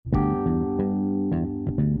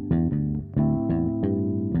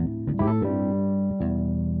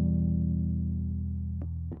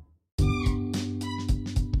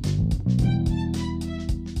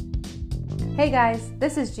Hey guys,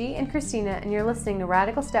 this is G and Christina, and you're listening to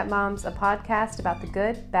Radical Stepmoms, a podcast about the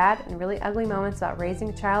good, bad, and really ugly moments about raising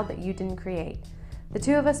a child that you didn't create. The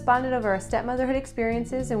two of us bonded over our stepmotherhood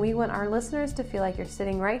experiences, and we want our listeners to feel like you're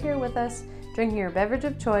sitting right here with us, drinking your beverage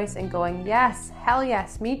of choice and going, yes, hell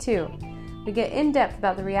yes, me too. We get in depth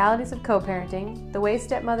about the realities of co-parenting, the way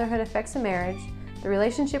stepmotherhood affects a marriage, the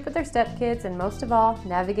relationship with our stepkids, and most of all,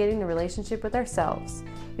 navigating the relationship with ourselves.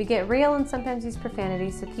 We get real and sometimes use profanity,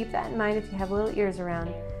 so keep that in mind if you have little ears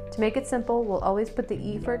around. To make it simple, we'll always put the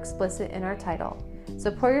E for explicit in our title. So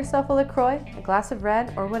pour yourself a LaCroix, a glass of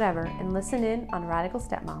red, or whatever, and listen in on Radical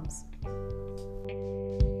Stepmoms.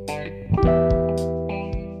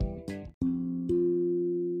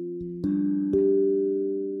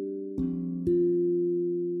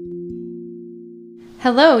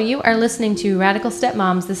 Hello, you are listening to Radical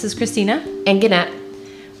Stepmoms. This is Christina. And Gannett.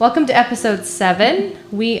 Welcome to episode 7.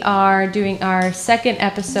 We are doing our second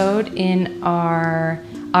episode in our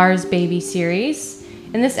Ours Baby series.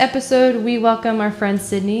 In this episode, we welcome our friend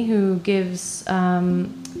Sydney, who gives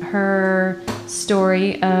her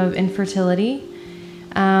story of infertility.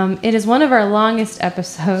 It is one of our longest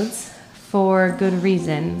episodes for good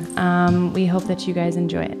reason. We hope that you guys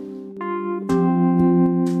enjoy it.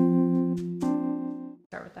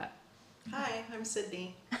 Start with that. Hi, I'm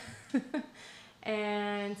Sydney.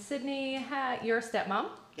 And Sydney, you're a stepmom.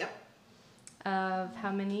 Yep. Of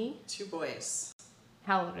how many? 2 boys.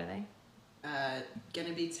 How old are they?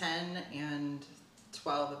 Gonna be 10 and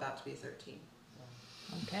 12, about to be 13.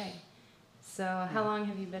 Okay. So how long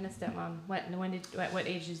have you been a stepmom? What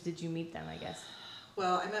ages did you meet them, I guess?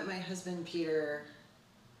 Well, I met my husband, Peter,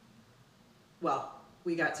 well,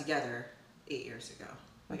 we got together 8 years ago.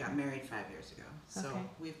 We got married 5 years ago. So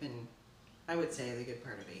we've been, I would say, the good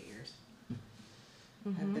part of 8 years.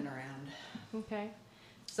 I've been around. Okay.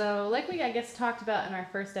 So like we, I guess, talked about in our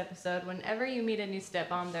first episode, whenever you meet a new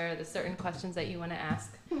stepmom, there are the certain questions that you want to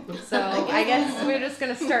ask. So I guess we're just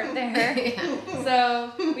going to start there.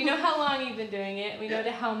 So we know how long you've been doing it. We know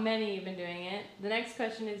how many you've been doing it. The next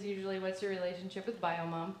question is usually, what's your relationship with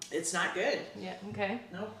BioMom? It's not good. Yeah, okay.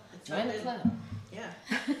 Nope, it's not good. Yeah,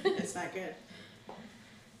 it's not good.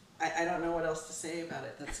 I don't know what else to say about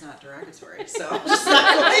it that's not derogatory, so I'm just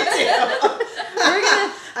not going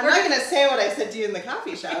to. I'm not going to say what I said to you in the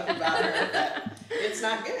coffee shop about her, but it's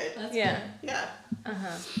not good. Yeah. Yeah.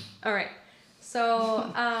 All right.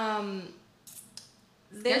 So,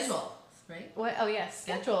 Schedule, right? What? Oh, yes.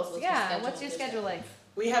 Schedules. Yeah. What's your schedule like?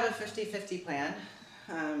 We have a 50-50 plan,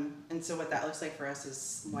 and so what that looks like for us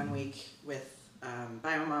is 1 week with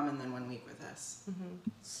BioMom and then 1 week with us.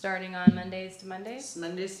 Starting on Mondays to Mondays? It's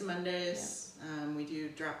Mondays to Mondays. Yeah. We do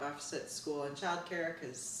drop-offs at school and childcare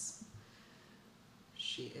because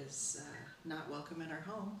she is not welcome in our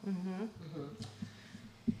home.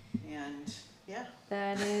 And yeah.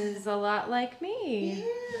 That is a lot like me.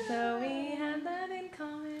 Yeah. So we have that in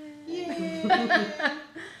common. Yeah.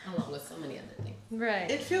 Along with so many other things. Right.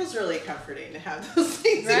 It feels really comforting to have those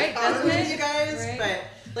things in common with you guys, right? But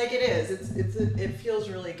like it is, it feels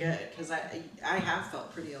really good because I have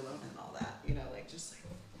felt pretty alone in all that, like just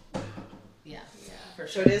like Yeah, for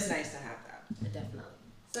sure. So it is nice to have that. Definitely.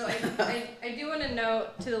 So I do want to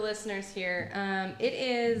note to the listeners here, it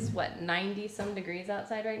is 90 some degrees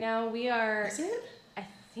outside right now. We are. Is it? I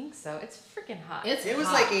think so. It's freaking hot. It was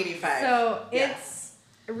like 85. So it's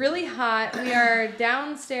really hot. We are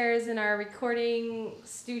downstairs in our recording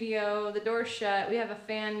studio. The door's shut. We have a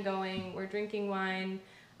fan going. We're drinking wine.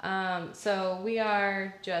 So we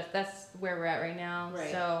are that's where we're at right now.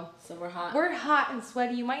 Right. So we're hot. We're hot and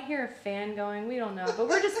sweaty. You might hear a fan going. We don't know, but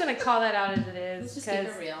we're just going to call that out as it is. Let's just keep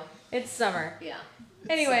it real. It's summer. Yeah.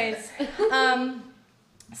 Anyways,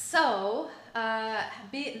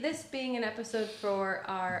 this being an episode for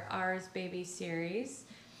our Ours Baby series,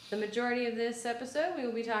 the majority of this episode, we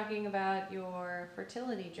will be talking about your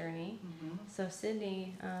fertility journey. So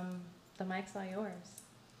Sydney, the mic's all yours.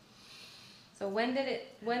 So when did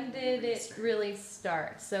it really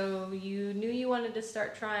start? So you knew you wanted to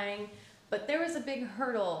start trying, but there was a big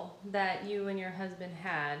hurdle that you and your husband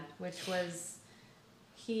had, which was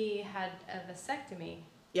he had a vasectomy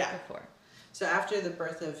before. So after the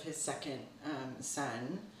birth of his second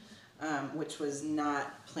son, which was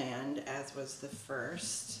not planned, as was the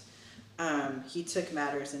first, he took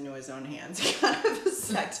matters into his own hands and got a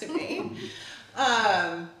vasectomy,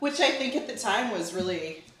 which I think at the time was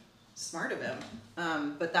really smart of him.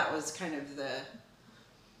 But that was kind of that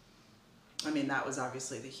was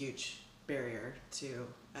obviously the huge barrier to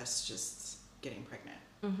us just getting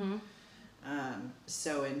pregnant.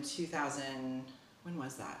 So in 2000, when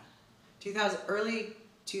was that? Early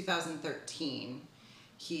 2013,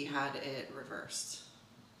 he had it reversed.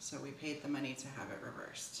 So we paid the money to have it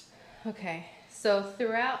reversed. Okay. So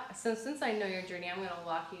since I know your journey, I'm going to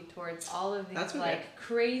walk you towards all of these That's okay.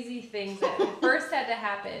 crazy things that first had to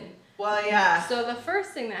happen. Well, yeah. So the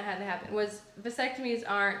first thing that had to happen was vasectomies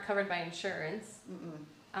aren't covered by insurance.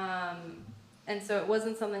 And so it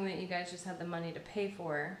wasn't something that you guys just had the money to pay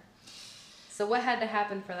for. So what had to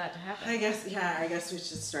happen for that to happen? I guess we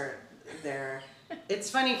should start there. It's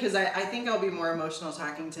funny because I think I'll be more emotional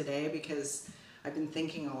talking today because I've been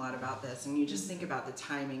thinking a lot about this, and you just think about the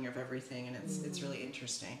timing of everything, and it's really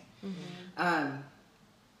interesting.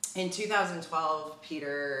 In 2012,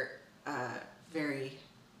 Peter very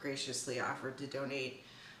graciously offered to donate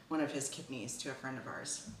one of his kidneys to a friend of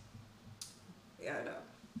ours. And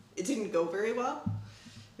it didn't go very well.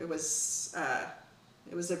 It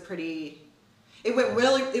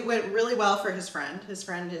went really well for his friend. His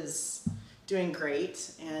friend is doing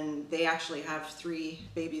great, and they actually have 3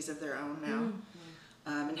 babies of their own now,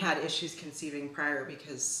 and had issues conceiving prior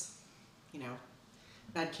because,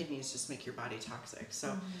 bad kidneys just make your body toxic.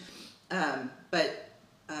 So, but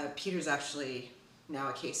Peter's actually now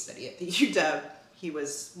a case study at the UW. He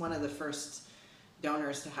was one of the first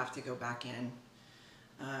donors to have to go back in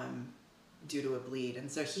due to a bleed,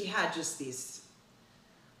 and so he had just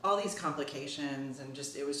all these complications, and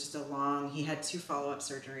it was just he had 2 follow-up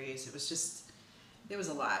surgeries. It was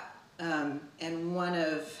a lot. And one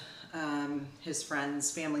of his friends,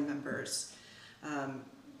 family members,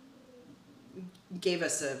 gave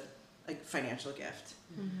us a financial gift.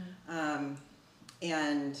 I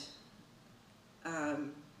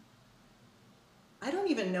don't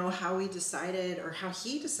even know how we decided or how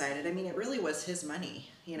he decided. I mean, it really was his money.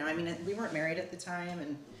 We weren't married at the time,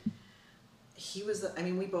 and he was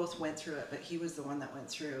we both went through it, but he was the one that went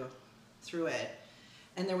through it.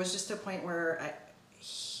 And there was just a point where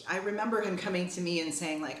I remember him coming to me and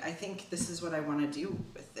saying, I think this is what I want to do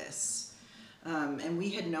with this. And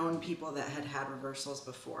we had known people that had reversals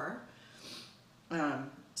before.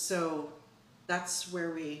 So that's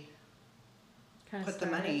where we put the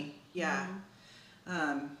money. Yeah.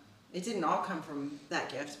 It didn't all come from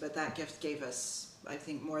that gift, but that gift gave us, I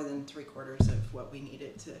think, more than 3/4 of what we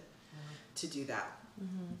needed to do that.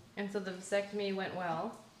 And so the vasectomy went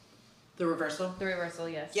well. The reversal? The reversal,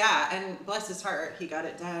 yes. Yeah, and bless his heart, he got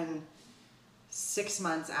it done 6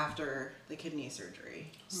 months after the kidney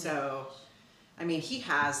surgery. So, he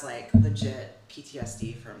has legit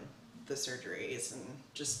PTSD from the surgeries and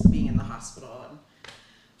just being in the hospital, and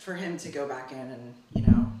for him to go back in and,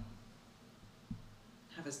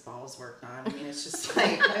 have his balls worked on. It's just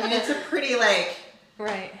it's a pretty right.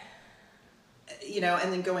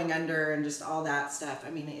 And then going under and just all that stuff.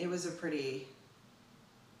 It was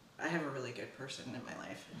I have a really good person in my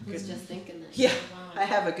life. I was just thinking that. Yeah, Wow. I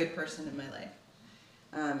have a good person in my life.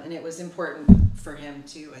 And it was important for him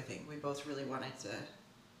too, I think. We both really wanted to,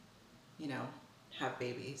 have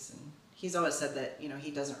babies. And he's always said that,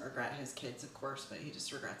 he doesn't regret his kids, of course, but he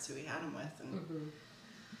just regrets who he had them with. And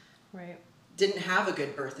right. Didn't have a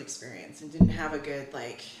good birth experience and didn't have a good,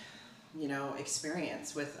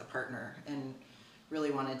 experience with a partner, and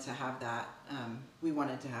really wanted to have that. We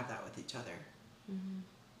wanted to have that with each other.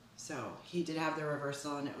 So he did have the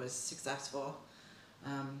reversal, and it was successful.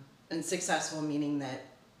 And successful meaning that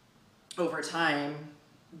over time,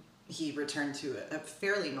 he returned to a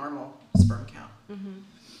fairly normal sperm count.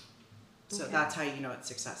 So that's how you know it's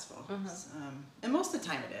successful. And most of the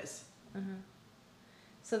time it is.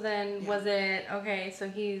 So then was it, okay, so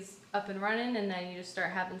he's up and running, and then you just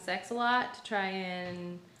start having sex a lot to try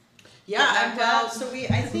and... Yeah, well, so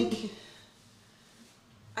I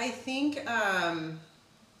think, I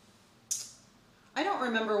don't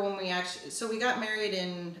remember when we got married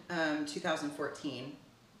in 2014,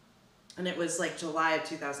 and it was July of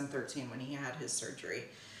 2013 when he had his surgery.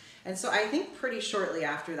 And so I think pretty shortly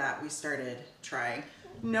after that we started trying,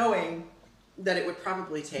 knowing that it would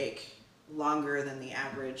probably take longer than the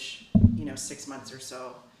average, 6 months or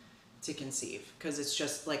so to conceive, because it's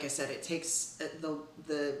just, like I said, it takes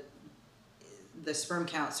the sperm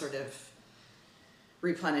count sort of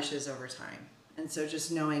replenishes over time. And so just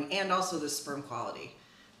knowing, and also the sperm quality.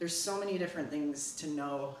 There's so many different things to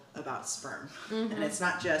know about sperm. And it's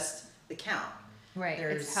not just the count. Right,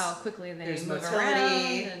 it's how quickly they there's move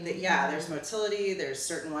motility, around. there's motility. There's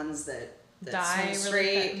certain ones that die swim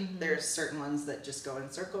straight. really There's certain ones that just go in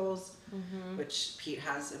circles, which Pete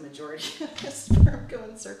has a majority of his sperm go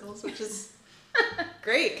in circles, which is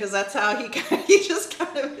great, because that's how he just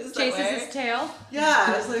kind of is chases that way. his tail. Yeah,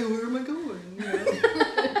 I was like, where am I going?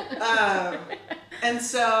 And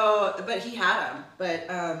so, but he had them. But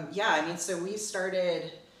so we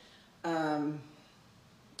started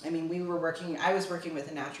I mean, I was working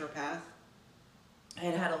with a naturopath. I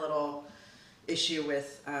had a little issue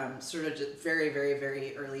with sort of just very, very,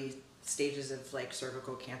 very early stages of like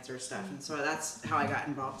cervical cancer stuff. And so that's how I got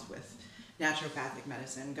involved with naturopathic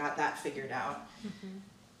medicine, got that figured out.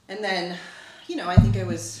 And then, you know, I think I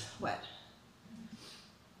was,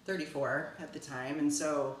 34 at the time. And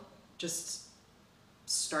so just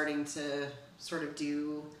starting to sort of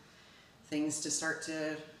do things to start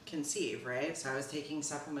to conceive, right? So I was taking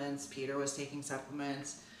supplements, Peter was taking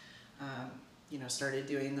supplements, you know, started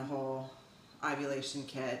doing the whole ovulation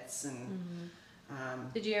kits and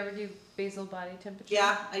Did you ever do basal body temperature?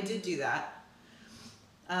 yeah, I did do that.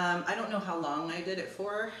 I don't know how long I did it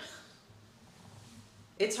for.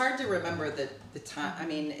 It's hard to remember the time. I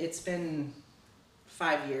mean, it's been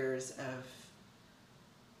 5 years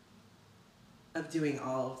of doing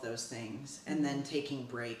all of those things and then taking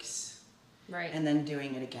breaks. Right. And then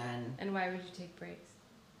doing it again. And why would you take breaks?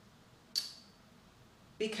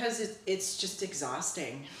 Because it's just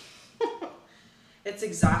exhausting. It's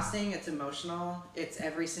exhausting, it's emotional, it's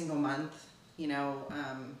every single month, you know,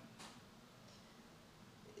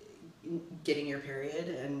 getting your period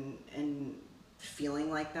and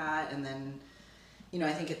feeling like that. And then, you know,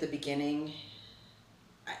 I think at the beginning,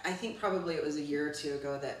 I think probably it was a year or two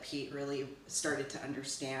ago that Pete really started to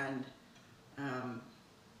understand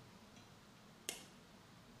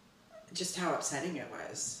just how upsetting it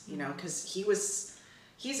was, you know, because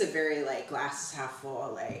he's a very like glasses half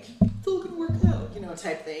full, like it's all gonna work out, you know,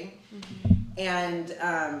 type thing. And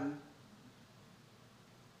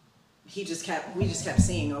we just kept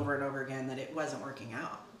seeing over and over again that it wasn't working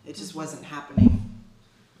out. It just wasn't happening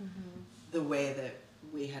the way that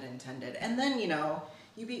we had intended. And then, you know,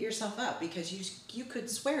 you beat yourself up because you could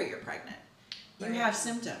swear you're pregnant. You have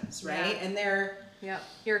symptoms, right? Yeah. And they're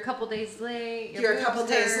You're a couple days late.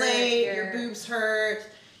 Your boobs hurt.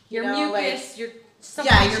 Your mucus. Your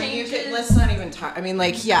mucus. Let's not even talk. I mean,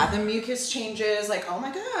 like, the mucus changes. Like, oh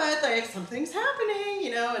my god, like something's happening,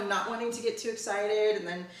 you know, and not wanting to get too excited, and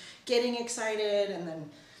then getting excited, and then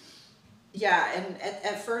And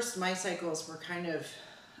at first, my cycles were kind of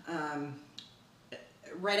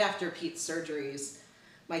right after Pete's surgeries.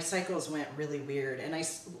 My cycles went really weird, and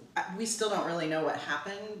we still don't really know what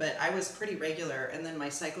happened, but I was pretty regular, and then my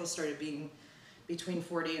cycles started being between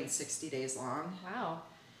 40 and 60 days long. Wow.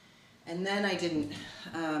 And then I didn't,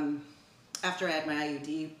 after I had my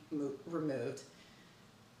IUD removed,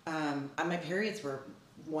 my periods were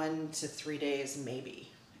 1 to 3 days maybe,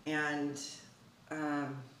 and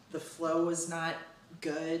the flow was not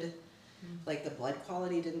good. Like the blood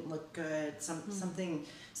quality didn't look good, something.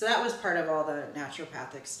 So that was part of all the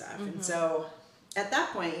naturopathic stuff. And so at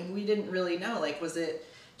that point, we didn't really know, like, was it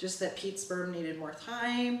just that Pete's sperm needed more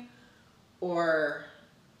time, or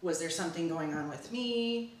was there something going on with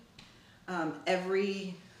me?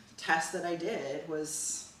 Every test that I did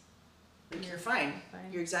was like, you're fine.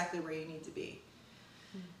 You're exactly where you need to be.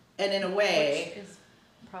 And in a way, which is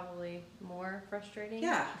probably more frustrating.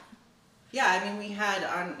 Yeah, I mean, we had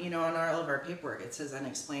on all of our paperwork, it says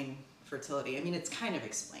unexplained fertility. I mean, it's kind of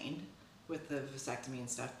explained with the vasectomy and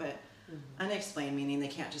stuff, but unexplained meaning they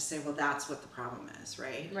can't just say, well, that's what the problem is,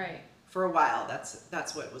 right? Right. For a while,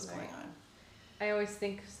 that's what was going on. I always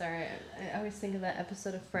think of that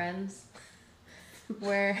episode of Friends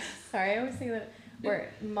where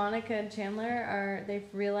Monica and Chandler they've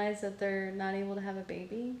realized that they're not able to have a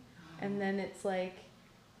baby, and then it's like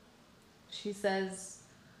she says,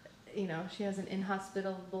 you know, she has an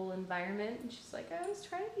inhospitable environment, and she's like, I was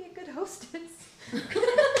trying to be a good hostess.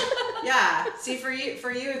 Yeah. See, for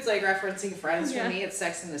you, it's like referencing Friends. For me, it's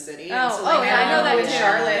Sex in the City. I know that when too.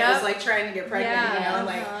 Charlotte was like trying to get pregnant, you know, and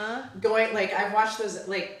like going, like I watch those,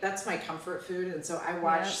 like that's my comfort food, and so I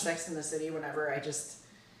watch Sex in the City whenever I just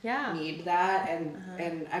need that,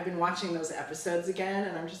 and I've been watching those episodes again,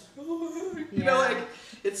 and I'm just, you know, like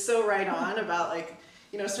it's so right on about like.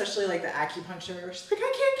 You know, especially like the acupuncture, where she's like,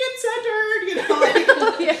 I can't get centered, you know,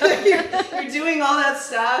 like, you're doing all that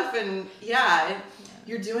stuff, and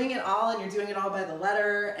you're doing it all, and you're doing it all by the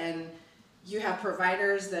letter, and you have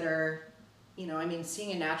providers that are, you know, I mean,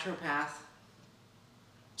 seeing a naturopath,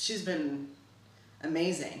 she's been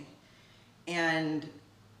amazing, and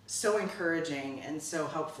so encouraging, and so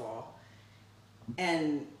helpful,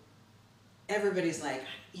 and everybody's like,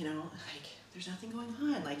 you know, like, there's nothing going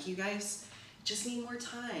on, like, you guys just need more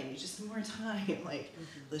time. You just need more time. Like,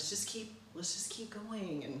 let's just keep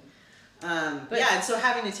going. And and so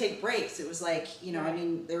having to take breaks, it was like, you know, I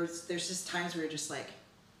mean, there's just times where you're just like,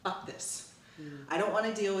 fuck this. I don't want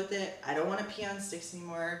to deal with it. I don't want to pee on sticks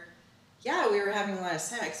anymore. yeah, we were having a lot of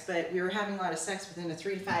sex, but we were having a lot of sex within a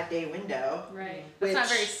 3 to 5 day window. Right. Which, That's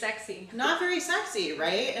not very sexy. Not very sexy,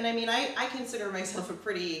 right? And I mean, I consider myself a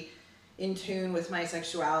pretty in tune with my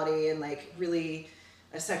sexuality and like really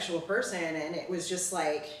a sexual person. And it was just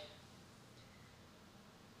like,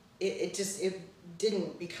 it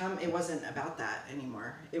wasn't about that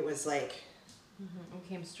anymore. It was like, It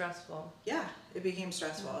became stressful. yeah, it became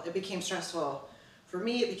stressful. It became stressful for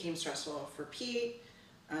me. It became stressful for Pete.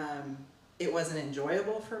 It wasn't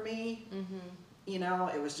enjoyable for me. You know,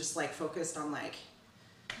 it was just like focused on like,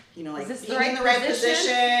 you know, like being in the right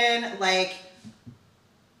position. Like,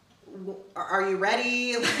 are you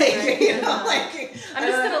ready? Like, you know, like I'm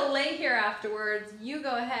just gonna lay here afterwards. You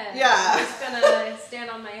go ahead. Yeah. I'm just gonna stand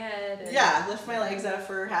on my head. And, yeah, lift my legs up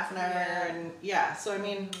for half an hour, and yeah. So I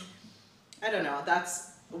mean, I don't know. That's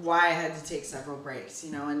why I had to take several breaks,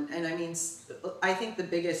 you know. And I mean, I think the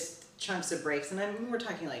biggest chunks of breaks, and I mean, we're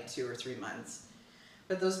talking like 2 or 3 months,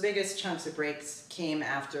 but those biggest chunks of breaks came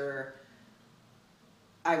after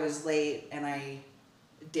I was late and I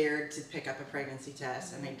dared to pick up a pregnancy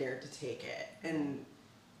test and I dared to take it. And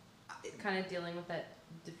kind of dealing with that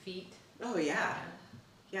defeat. oh yeah.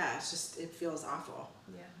 Yeah, it's just, it feels awful.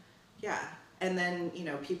 Yeah. Yeah. And then, you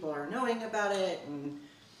know, people are knowing about it, and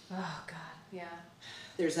Oh God. Yeah.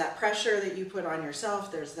 there's that pressure that you put on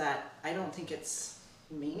yourself. There's that, I don't think it's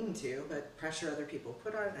mean to, but pressure other people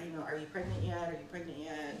put on, you know, are you pregnant yet? Are you pregnant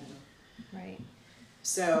yet? And Right.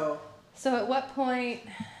 so at what point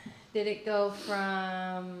did it go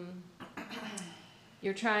from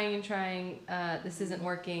you're trying and trying, this isn't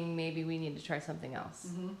working, maybe we need to try something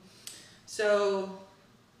else? So,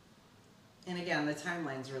 and again, the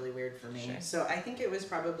timeline's really weird for me. Sure. So I think it was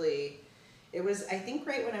I think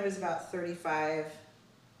right when I was about 35,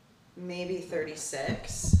 maybe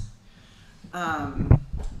 36.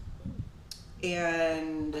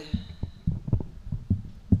 And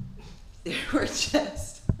there were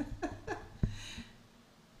just,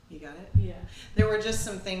 you got it? Yeah. There were just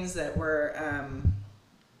some things that were,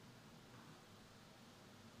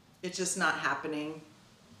 it's just not happening.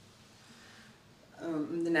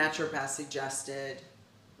 The naturopath suggested,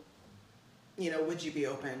 you know, would you be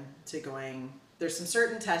open to going, there's some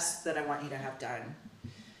certain tests that I want you to have done.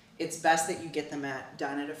 It's best that you get them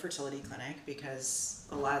done at a fertility clinic, because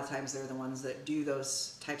a lot of times they're the ones that do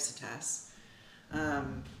those types of tests.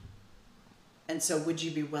 And so would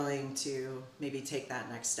you be willing to maybe take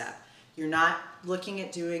that next step? You're not looking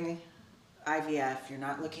at doing IVF. You're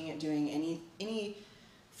not looking at doing any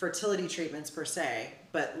fertility treatments per se,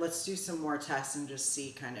 but let's do some more tests and just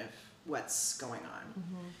see kind of what's going on.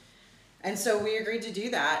 And so we agreed to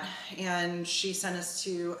do that, and she sent us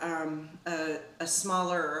to a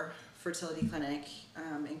smaller fertility clinic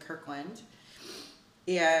in Kirkland.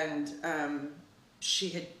 And she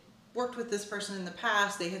had worked with this person in the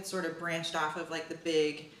past. They had sort of branched off of like the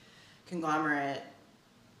big conglomerate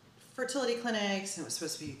fertility clinics, and it was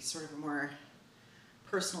supposed to be sort of a more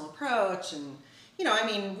personal approach. And, you know, I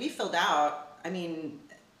mean, we filled out,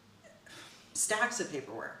 stacks of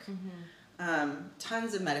paperwork.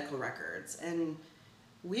 Tons of medical records, and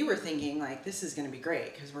we were thinking like, this is going to be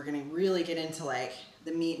great because we're going to really get into like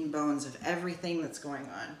the meat and bones of everything that's going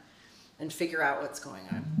on and figure out what's going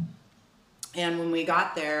on. And when we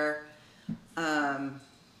got there, well,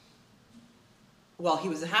 he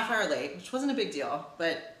was a half hour late, which wasn't a big deal,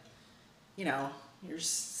 but you know, you're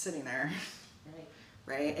just sitting there,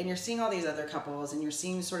 right? And you're seeing all these other couples, and you're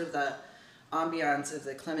seeing sort of the ambiance of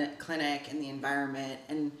the clinic and the environment,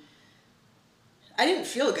 and I didn't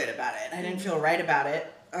feel good about it. I didn't feel right about it.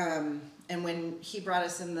 And when he brought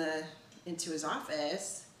us into his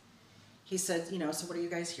office, he said, you know, so what are you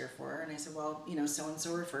guys here for? And I said, well, you know,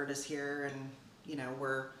 so-and-so referred us here, and, you know,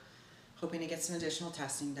 we're hoping to get some additional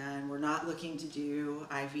testing done. We're not looking to do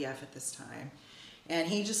IVF at this time. And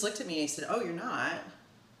he just looked at me and he said, oh, you're not?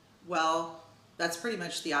 Well, that's pretty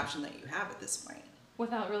much the option that you have at this point.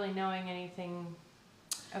 Without really knowing anything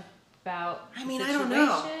about I mean, I don't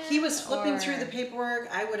know. He was flipping through the paperwork.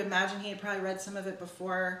 I would imagine he had probably read some of it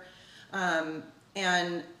before. But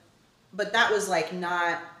that was like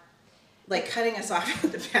not like cutting us off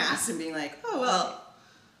at the pass and being like, oh, well,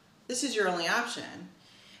 this is your only option.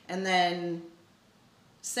 And then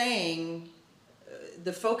saying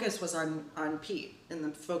the focus was on Pete, and the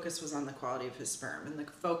focus was on the quality of his sperm. And the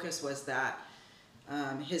focus was that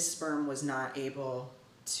his sperm was not able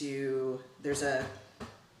to, there's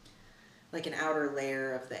like an outer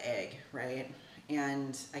layer of the egg, right?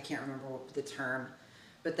 And I can't remember the term,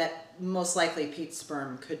 but that most likely Pete's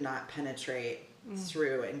sperm could not penetrate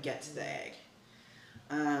through and get to the egg.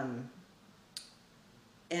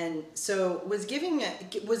 and so was giving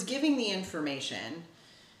the information.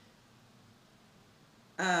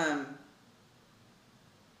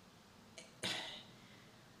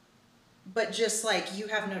 But just like, you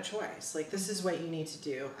have no choice. Like, this is what you need to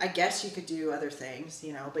do. I guess you could do other things,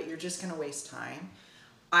 you know, but you're just going to waste time.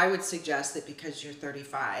 I would suggest that because you're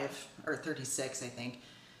 35 or 36, I think,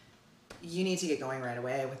 you need to get going right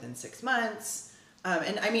away within 6 months.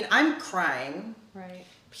 And I mean, I'm crying. Right.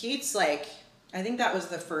 Pete's like, I think that was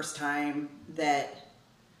the first time that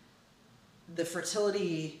the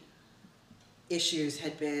fertility issues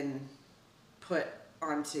had been put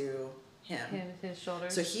onto him. His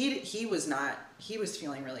shoulders. So he was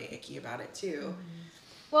feeling really icky about it too. Mm-hmm.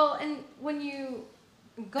 Well, and when you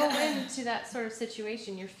go into that sort of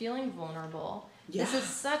situation, you're feeling vulnerable. Yeah. This is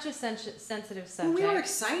such a sensitive subject. Well, we were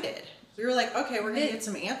excited. We were like, okay, we're going to get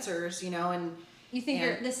some answers, you know, and you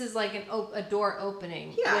think this is like a door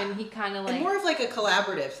opening. Yeah. When he kind of like... And more of like a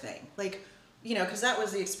collaborative thing. Like, you know, because that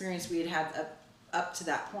was the experience we had up to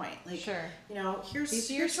that point. Like, sure. You know,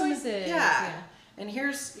 These are your here's some, choices. yeah. And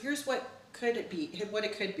here's what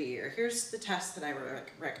it could be, or here's the test that I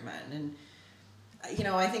recommend. And, you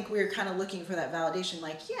know, I think we were kind of looking for that validation,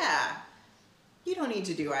 like, yeah, you don't need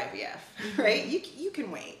to do IVF, right? You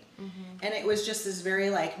can wait. And it was just this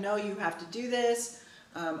very like, no, you have to do this.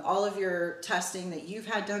 All of your testing that you've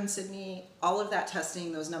had done, Sydney, all of that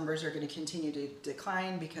testing, those numbers are going to continue to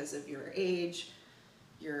decline because of your age,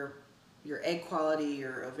 your egg quality,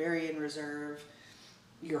 your ovarian reserve,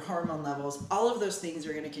 your hormone levels. All of those things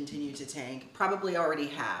are going to continue to tank. Probably already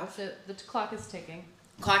have. So the clock is ticking.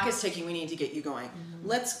 Clock is ticking. We need to get you going.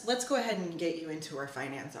 Let's go ahead and get you into our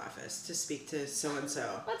finance office to speak to so and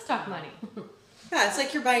so. Let's talk money. Yeah, it's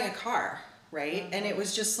like you're buying a car, right? And it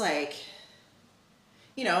was just like,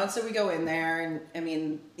 you know, and so we go in there, and I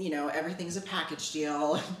mean, you know, everything's a package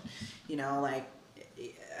deal. You know, like,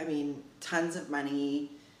 I mean, tons of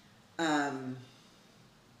money.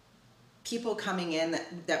 People coming in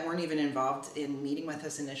that weren't even involved in meeting with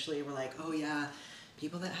us initially were like, oh yeah,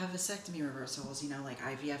 people that have vasectomy reversals, you know, like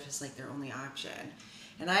IVF is like their only option.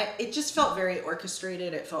 And it just felt very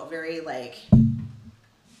orchestrated. It felt very like,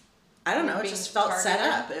 I don't know, it just felt set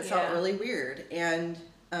up. It felt really weird. And,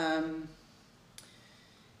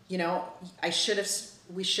 you know,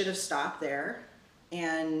 we should have stopped there,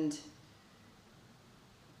 and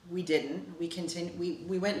we didn't.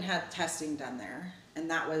 We went and had testing done there, and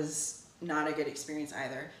that was not a good experience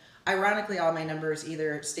either. Ironically, all my numbers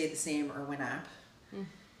either stayed the same or went up.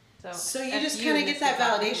 So you just kind of get that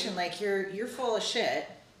validation, like you're full of shit,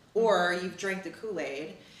 or you've drank the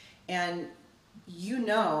Kool-Aid, and you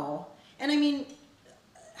know. And I mean,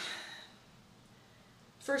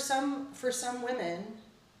 for some women,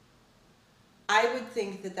 I would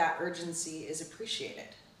think that urgency is appreciated.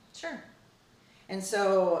 Sure. And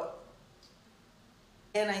so,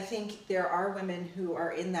 and I think there are women who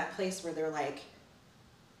are in that place where they're like,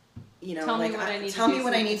 you know, tell me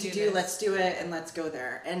what I need to do. Let's do it, and let's go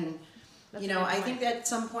there. And, you know, I think that at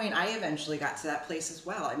some point I eventually got to that place as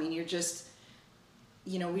well. I mean, you're just,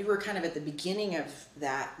 you know, we were kind of at the beginning of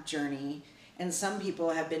that journey, and some people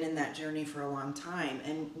have been in that journey for a long time.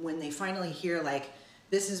 And when they finally hear, like,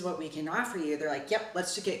 this is what we can offer you, they're like, yep,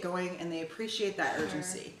 let's just get going, and they appreciate that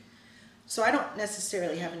urgency. So I don't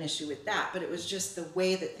necessarily have an issue with that, but it was just the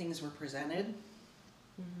way that things were presented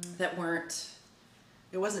that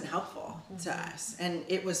it wasn't helpful to us. And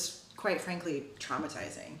it was, quite frankly,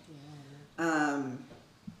 traumatizing.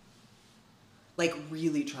 Like,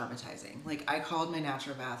 really traumatizing. Like, I called my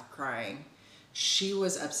naturopath crying. She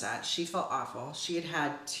was upset. She felt awful. She had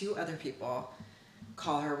had 2 other people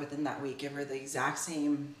call her within that week, give her the exact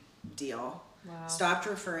same deal. Wow. Stopped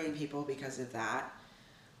referring people because of that.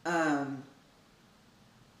 And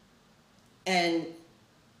then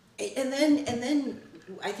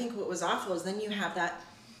I think what was awful is then you have that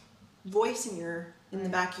voice in the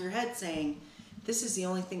back of your head saying, this is the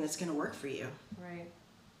only thing that's going to work for you. Right.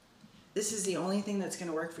 This is the only thing that's going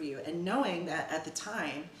to work for you. And knowing that at the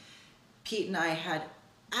time, Pete and I had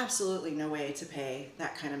absolutely no way to pay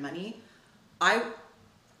that kind of money, I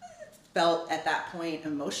felt at that point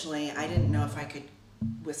emotionally, I didn't know if I could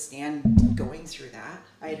withstand going through that.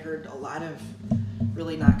 I had heard a lot of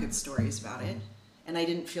really not good stories about it, and I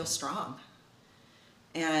didn't feel strong.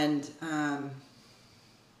 And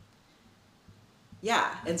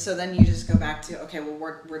and so then you just go back to, okay, well,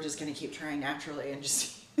 we're just going to keep trying naturally and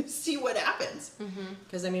just see what happens.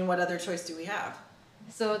 Because I mean, what other choice do we have?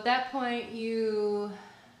 So at that point, you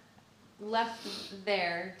left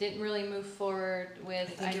there, didn't really move forward with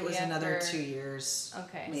IVF. I think it was another 2 years.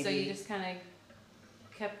 Okay, maybe. So you just kind of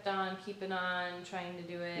kept on keeping on, trying to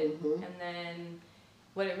do it, and then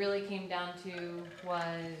what it really came down to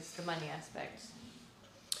was the money aspect.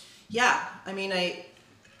 Yeah, I mean,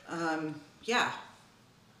 yeah.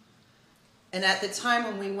 And at the time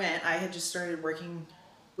when we went, I had just started working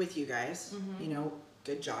with you guys, Mm-hmm. you know,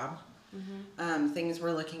 good job. Mm-hmm. Things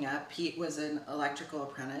were looking up. Pete was an electrical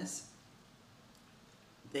apprentice.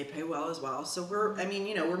 They pay well as well. So we're, I mean,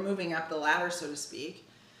 you know, we're moving up the ladder, so to speak.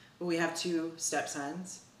 But we have 2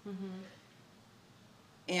 stepsons. Mm-hmm.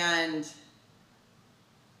 And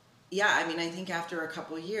yeah, I mean, I think after a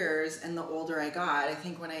couple years and the older I got, I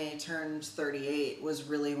think when I turned 38 was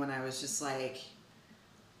really when I was just like,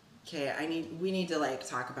 okay, we need to like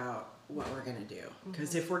talk about what we're going to do.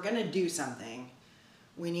 Because if we're going to do something,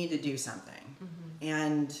 we need to do something. Mm-hmm.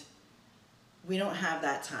 And we don't have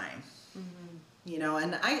that time. Mm-hmm. You know,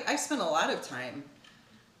 and I spent a lot of time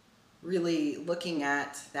really looking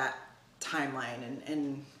at that timeline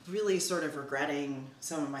and really sort of regretting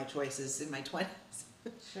some of my choices in my 20s.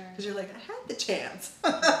 Sure. Because you're like, I had the chance.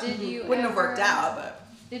 Did you Wouldn't have worked out, but.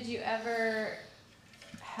 Did you ever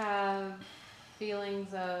have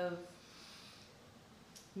feelings of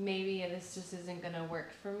maybe this just isn't going to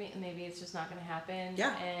work for me? Maybe it's just not going to happen?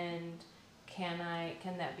 Yeah. And can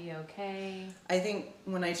that be okay? I think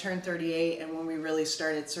when I turned 38 and when we really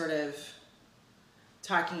started sort of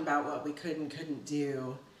talking about what we could and couldn't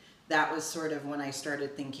do, that was sort of when I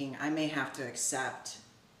started thinking I may have to accept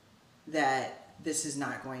that this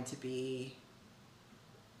isn't going to be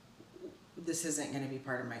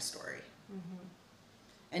part of my story. Mm-hmm.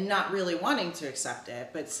 And not really wanting to accept it,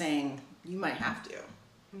 but saying you might have to.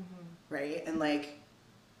 Mm-hmm. Right? And like,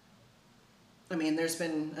 I mean, there's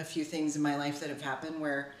been a few things in my life that have happened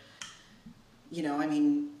where, you know, I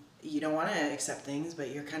mean, you don't want to accept things,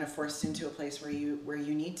 but you're kind of forced into a place where you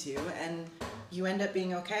need to, and you end up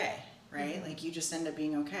being okay, right? Mm-hmm. Like you just end up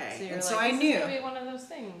being okay. So you're and like, so I this knew is going to be one of those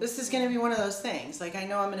things. this is going to be one of those things. Like I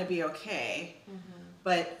know I'm going to be okay, Mm-hmm.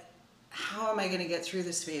 but how am I going to get through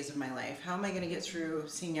this phase of my life? How am I going to get through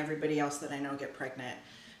seeing everybody else that I know get pregnant?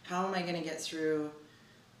 How am I going to get through,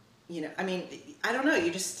 you know, I mean, I don't know.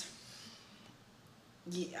 You just,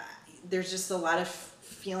 there's just a lot of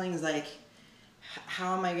feelings like,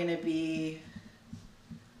 how am I going to be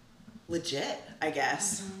legit, I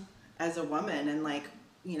guess, Mm-hmm. as a woman, and like,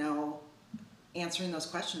 you know, answering those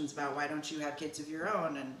questions about why don't you have kids of your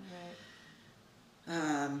own, and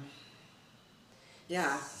Right.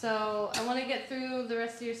 Yeah. So I want to get through the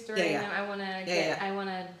rest of your story, Yeah. and then I want to I want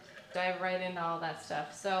to dive right into all that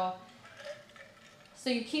stuff. So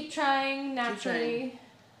you keep trying naturally,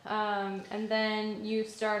 and then you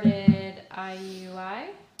started IUI.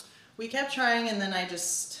 We kept trying, and then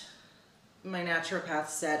my naturopath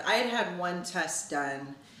said I had one test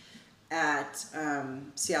done at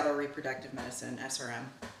Seattle Reproductive Medicine, SRM,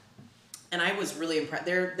 and I was really impressed.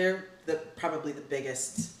 They're probably the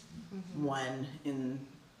biggest one in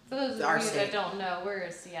For those of our you state. that don't know, we're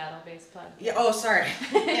a Seattle-based podcast. Yeah. Oh, sorry.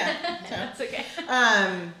 Yeah. That's okay.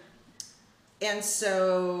 And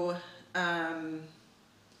so my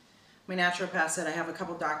naturopath said I have a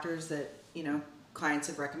couple doctors that, you know, clients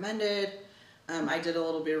have recommended. I did a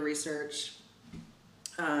little bit of research.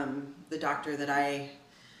 The doctor that I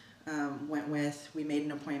went with, we made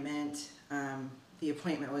an appointment. The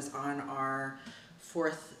appointment was on our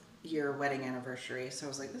 4th year wedding anniversary. So I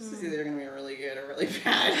was like, this is either going to be really good or really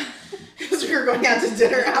bad. Because we were going out to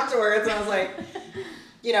dinner afterwards. And I was like,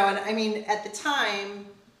 you know, and I mean, at the time,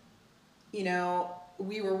 you know,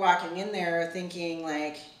 we were walking in there thinking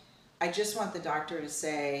like, I just want the doctor to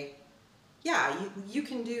say, yeah, you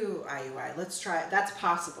can do IUI. Let's try it. That's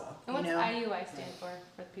possible. And what's you know? IUI stand for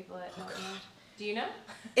the people that don't know? Do you know?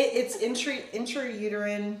 It's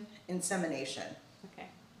intrauterine insemination. Okay.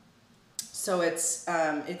 So it's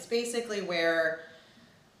basically where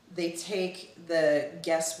they take the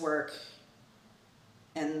guesswork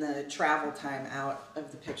and the travel time out of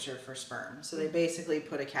the picture for sperm. So they basically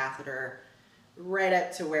put a catheter right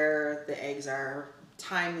up to where the eggs are,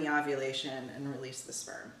 time the ovulation, and release the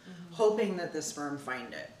sperm, hoping that the sperm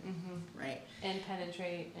find it, right? And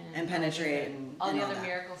penetrate. And penetrate and all the all other that.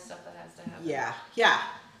 miracle stuff that has to happen. Yeah, yeah.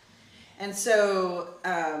 And so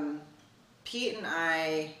Pete and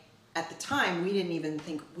I, at the time,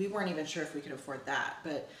 we weren't even sure if we could afford that,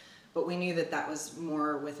 but we knew that was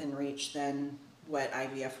more within reach than what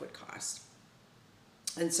IVF would cost.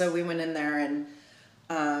 And so we went in there,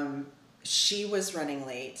 and she was running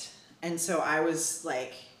late, and so I was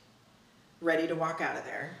like ready to walk out of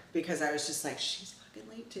there because I was just like, she's fucking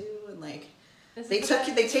late too, and like they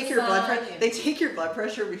take your blood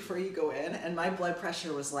pressure before you go in, and my blood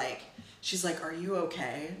pressure was like, she's like, are you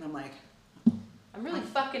okay? And I'm like, I'm really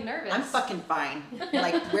fucking nervous. I'm fucking fine.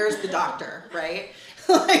 Like, where's the doctor, right?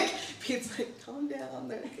 Like, Pete's like, calm down.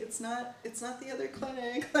 Like, it's not the other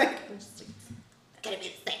clinic. Like, I'm just like, it's gotta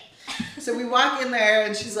be the same. So we walk in there,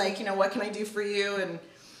 and she's like, what can I do for you?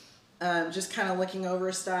 And just kind of looking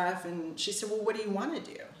over stuff. And she said, well, what do you want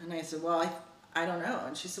to do? And I said, well, I don't know.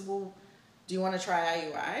 And she said, well, do you want to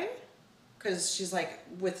try IUI? Because she's like,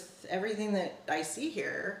 with everything that I see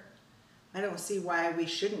here, I don't see why we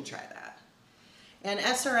shouldn't try that. And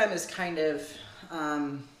SRM is kind of,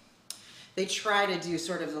 they try to do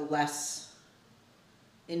sort of the less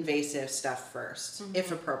invasive stuff first,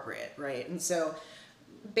 if appropriate, right? And so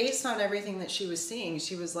based on everything that she was seeing,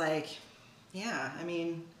 she was like, yeah, I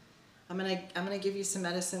mean, I'm gonna give you some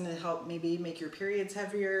medicine to help maybe make your periods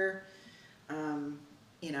heavier,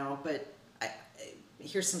 but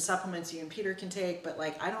here's some supplements you and Peter can take, but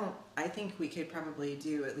like, I think we could probably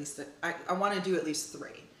do at least, I want to do at least 3.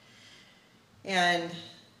 And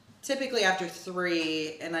typically after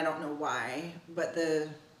 3, and I don't know why, but the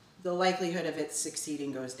likelihood of it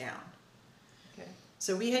succeeding goes down. Okay.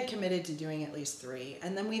 So we had committed to doing at least 3,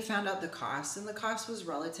 and then we found out the cost, and the cost was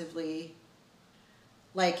relatively,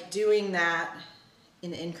 like, doing that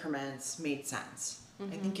in increments made sense.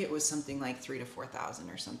 I think it was something like $3,000 to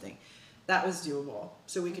 $4,000 or something. That was doable,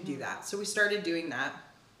 so we could do that. So we started doing that.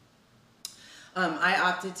 I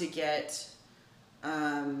opted to get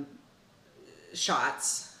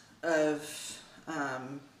shots of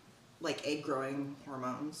like egg growing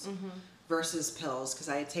hormones versus pills, because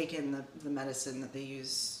I had taken the medicine that they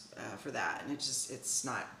use for that, and it's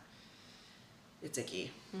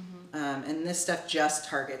icky. And this stuff just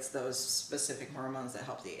targets those specific hormones that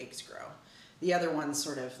help the eggs grow. The other ones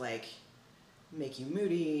sort of like make you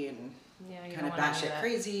moody and kind of batshit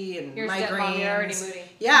crazy and Your migraines. stepmom, you're already moody.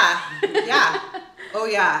 Yeah, yeah. Oh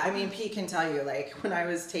yeah. I mean, Pete can tell you, like, when I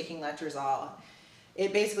was taking letrozole,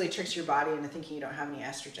 it basically tricks your body into thinking you don't have any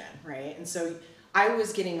estrogen, right? And so I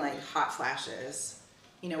was getting like hot flashes.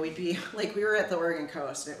 We'd be like, we were at the Oregon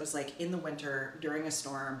coast, and it was like in the winter during a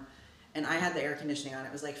storm, and I had the air conditioning on.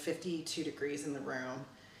 It was like 52 degrees in the room.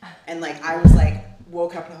 And like, I was like,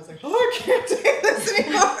 woke up and I was like, oh, I can't take this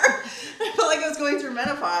anymore. I felt like I was going through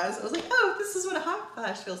menopause. I was like, oh, this is what a hot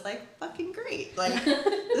flash feels like. Fucking great. Like,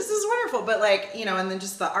 this is wonderful. But like, and then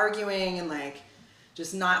just the arguing and like,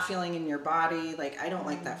 just not feeling in your body. Like, I don't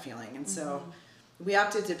like that feeling. And so we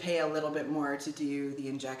opted to pay a little bit more to do the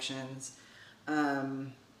injections.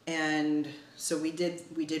 And so we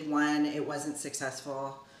did one. It wasn't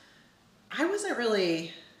successful. I wasn't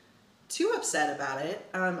really too upset about it.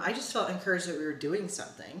 I just felt encouraged that we were doing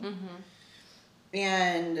something.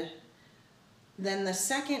 And then the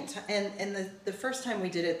second time, and the first time we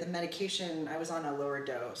did it, the medication, I was on a lower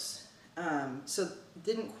dose. So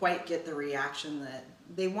didn't quite get the reaction that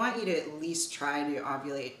they want you to at least try to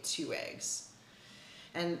ovulate 2 eggs.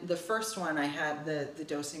 And the first one I had, the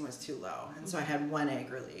dosing was too low. And so I had 1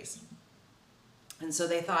 egg release. And so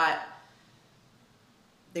they thought,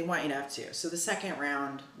 they want you to have 2. So the second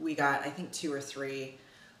round, we got, I think, 2 or 3.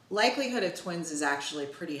 Likelihood of twins is actually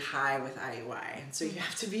pretty high with IUI. And so you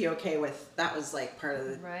have to be okay with, that was like part of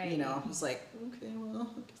the, I was like, okay, well,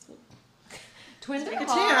 I guess we'll twins take are a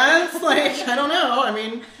hard. chance. Like, I don't know. I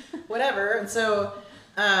mean, whatever. And so,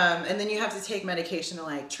 and then you have to take medication to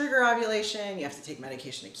like trigger ovulation. You have to take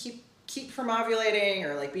medication to keep from ovulating,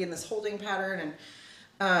 or like be in this holding pattern.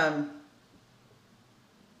 And,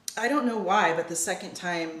 I don't know why, but the second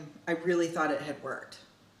time I really thought it had worked.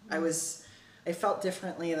 I felt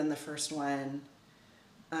differently than the first one.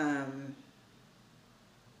 I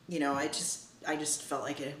just felt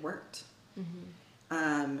like it had worked.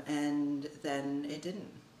 And then it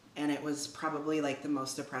didn't. And it was probably like the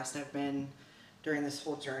most depressed I've been during this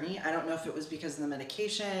whole journey. I don't know if it was because of the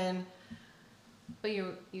medication. But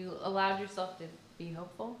you allowed yourself to be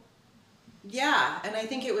hopeful? Yeah, and I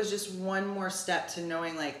think it was just one more step to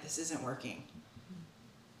knowing, like, this isn't working.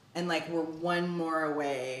 And, like, we're one more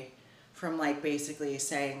away from, like, basically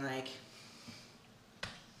saying, like,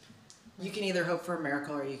 you can either hope for a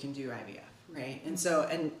miracle or you can do IVF, right? And so,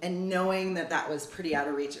 and knowing that was pretty out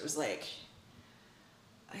of reach, it was like,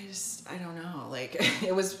 I don't know. Like,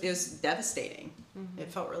 it was devastating.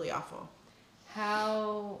 It felt really awful.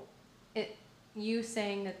 You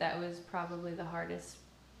saying that was probably the hardest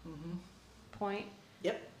point.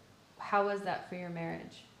 Yep. How was that for your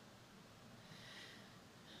marriage?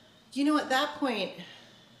 At that point,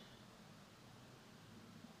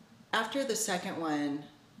 after the second one,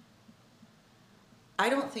 I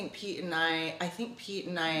think Pete and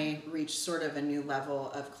I reached sort of a new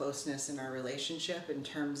level of closeness in our relationship in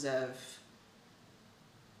terms of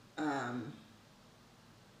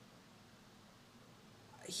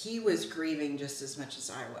he was grieving just as much as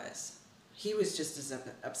I was. He was just as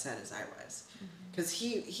upset as I was, because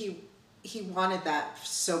he wanted that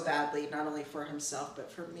so badly, not only for himself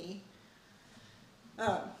but for me.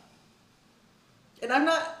 And I'm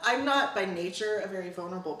not by nature a very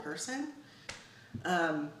vulnerable person.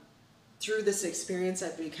 Through this experience,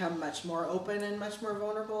 I've become much more open and much more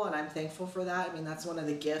vulnerable, and I'm thankful for that. I mean, that's one of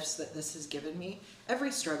the gifts that this has given me.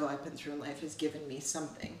 Every struggle I've been through in life has given me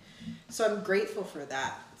something. So I'm grateful for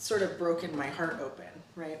that. It's sort of broken my heart open,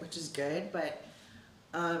 right? Which is good, but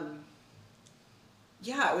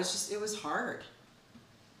yeah, it was hard.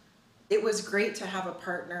 It was great to have a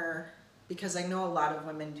partner, because I know a lot of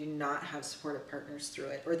women do not have supportive partners through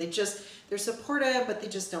it, or they're supportive, but they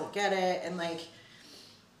just don't get it. And like,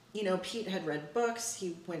 you know, Pete had read books.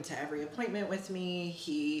 He went to every appointment with me.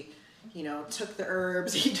 He, you know, took the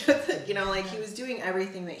herbs. He took the, you know, like he was doing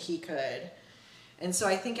everything that he could. And so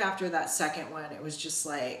I think after that second one, it was just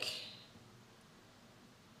like,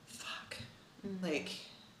 fuck, like,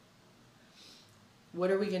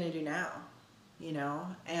 what are we going to do now? You know?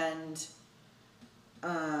 And,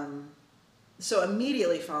 so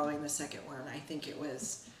immediately following the second one, I think it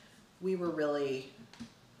was, I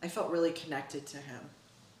felt really connected to him.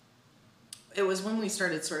 It was when we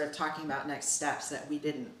started sort of talking about next steps that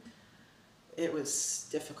it was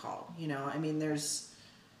difficult, you know? I mean, there's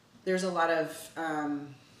a lot of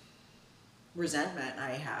resentment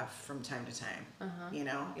I have from time to time, you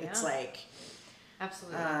know? Yeah. It's like...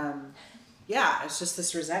 Absolutely. Yeah, it's just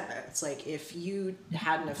this resentment. It's like, if you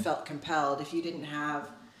hadn't have felt compelled, if you didn't have,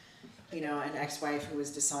 you know, an ex-wife who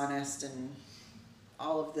was dishonest and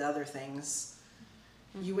all of the other things,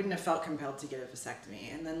 you wouldn't have felt compelled to get a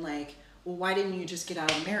vasectomy. And then like, well, why didn't you just get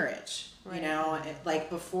out of marriage? Right. You know, like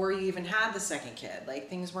before you even had the second kid, like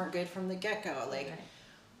things weren't good from the get-go. Like,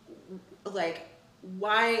 right. Like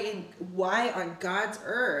why on God's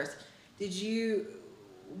earth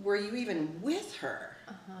were you even with her?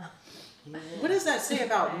 Yeah. What does that say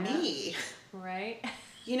about me? Right.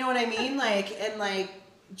 You know what I mean? Like, and like,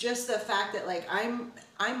 just the fact that like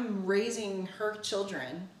I'm raising her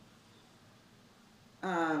children,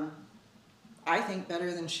 I think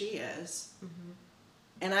better than she is.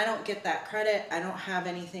 And I don't get that credit. I don't have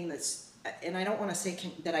anything and I don't want to say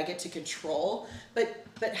that I get to control, but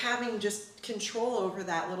having just control over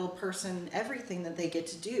that little person, everything that they get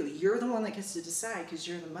to do, you're the one that gets to decide because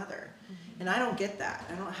you're the mother. And I don't get that.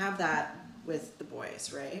 I don't have that with the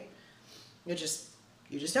boys, right? You just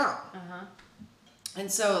don't. And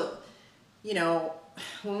so, you know,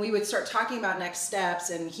 when we would start talking about next steps,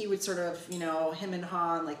 and he would sort of, you know, him and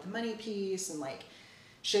Han, like the money piece, and like,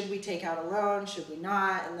 should we take out a loan? Should we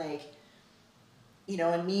not? And like, you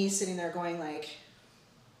know, and me sitting there going like,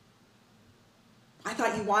 I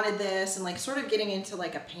thought you wanted this, and like sort of getting into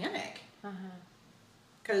like a panic.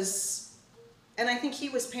 And I think he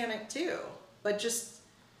was panicked too, but just,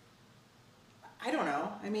 I don't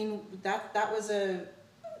know. I mean, that was an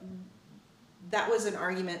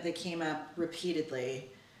argument that came up repeatedly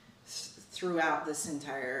throughout this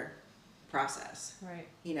entire process. Right.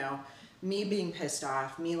 You know, me being pissed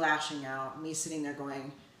off, me lashing out, me sitting there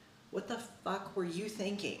going, what the fuck were you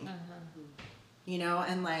thinking? You know,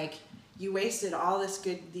 and like, you wasted all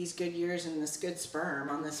these good years and this good sperm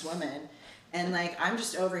on this woman. And like, I'm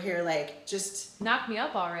just over here, like, just knock me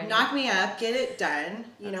up already. Knock me up, get it done.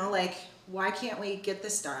 You know, like, why can't we get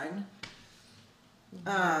this done?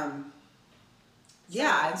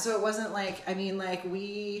 Yeah, and so it wasn't like, I mean, like,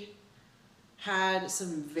 we had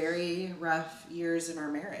some very rough years in our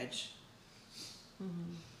marriage.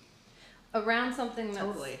 Around something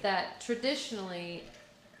that traditionally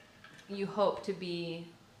you hope to be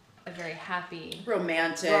a very happy,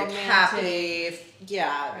 romantic, happy,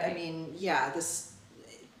 yeah. Right. I mean, yeah, this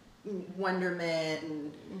wonderment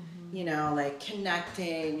and you know, like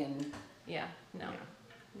connecting and yeah.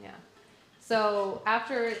 So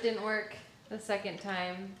after it didn't work the second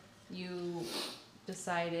time, you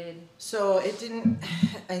decided. So it didn't.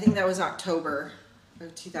 I think that was October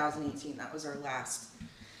of 2018. That was our last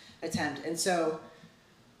attempt, and so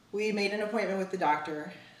we made an appointment with the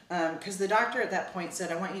doctor. Because the doctor at that point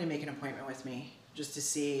said, I want you to make an appointment with me just to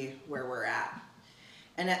see where we're at.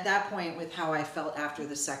 And at that point, with how I felt after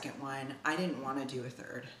the second one, I didn't want to do a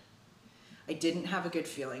third. I didn't have a good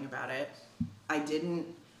feeling about it. I didn't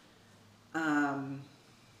want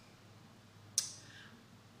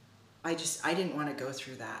to go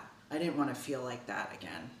through that. I didn't want to feel like that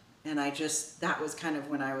again. And that was kind of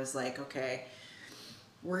when I was like, okay,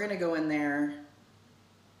 we're going to go in there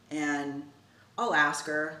and I'll ask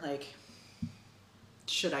her, like,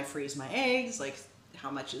 should I freeze my eggs? Like, how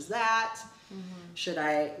much is that?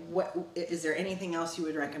 Is there anything else you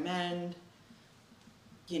would recommend?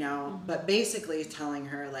 You know, but basically telling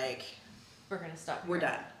her like, we're going to stop. We're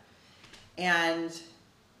done. And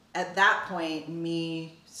at that point,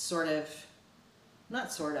 me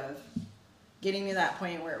getting to that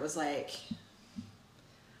point where it was like,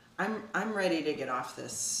 I'm ready to get off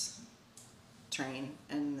this train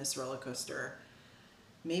and this roller coaster.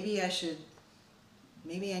 Maybe I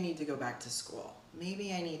need to go back to school.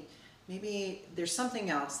 Maybe there's something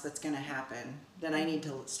else that's going to happen that I need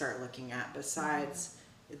to start looking at besides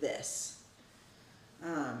this.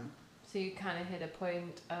 So you kind of hit a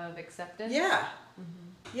point of acceptance? Yeah.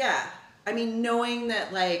 Yeah. I mean, knowing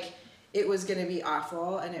that like it was going to be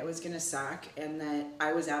awful and it was going to suck and that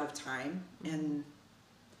I was out of time and,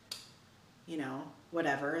 you know,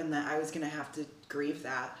 whatever, and that I was going to have to grieve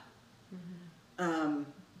that.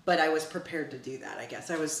 But I was prepared to do that, I guess.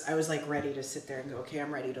 I was like ready to sit there and go, okay,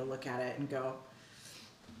 I'm ready to look at it and go,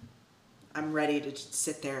 I'm ready to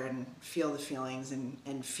sit there and feel the feelings and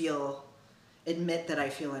admit that I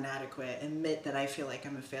feel inadequate, admit that I feel like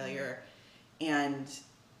I'm a failure, and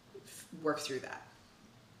work through that.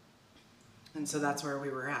 And so that's where we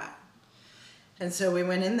were at. And so we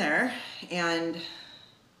went in there, and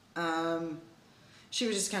she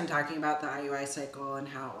was just kind of talking about the IUI cycle and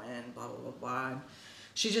how it went, blah, blah, blah, blah. And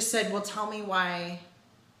she just said, well, tell me why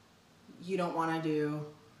you don't want to do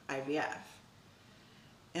IVF.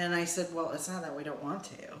 And I said, well, it's not that we don't want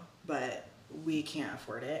to, but we can't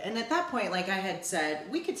afford it. And at that point, like I had said,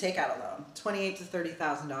 we could take out a loan, $28,000 to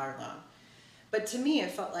 $30,000 loan. But to me,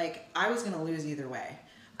 it felt like I was going to lose either way.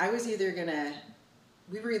 We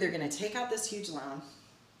were either going to take out this huge loan,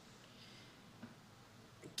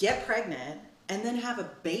 get pregnant, and then have a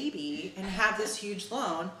baby and have this huge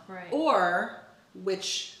loan, right. Or,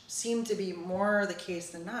 which seemed to be more the case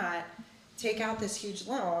than not, take out this huge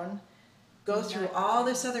loan, go through all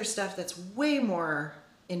this other stuff that's way more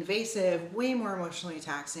invasive, way more emotionally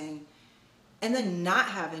taxing, and then not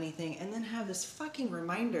have anything, and then have this fucking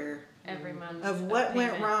reminder every month of what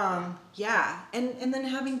went wrong. Yeah. And then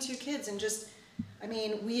having 2 kids and just, I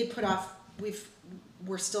mean, we had put off,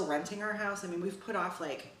 we're still renting our house. I mean, we've put off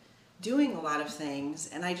like doing a lot of things,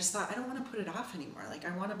 and I just thought, I don't want to put it off anymore. Like,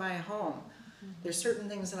 I want to buy a home. There's certain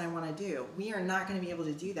things that I want to do. We are not going to be able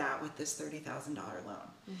to do that with this $30,000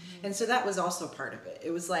 loan. And so that was also part of it.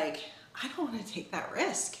 It was like, I don't want to take that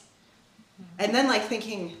risk. And then like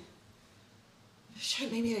thinking,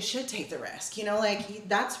 shit, maybe I should take the risk. You know, like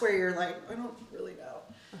that's where you're like, I don't really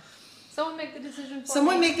know. Someone make the decision for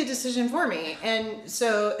Someone me. make the decision for me. And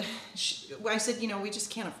so I said, you know, we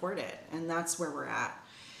just can't afford it. And that's where we're at.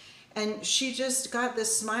 And she just got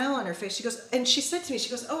this smile on her face. She goes, and she said to me, she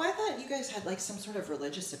goes, oh, I thought you guys had like some sort of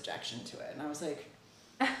religious objection to it. And I was like,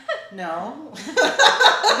 no.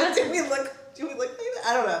 Do we look like that?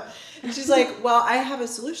 I don't know. And she's like, well, I have a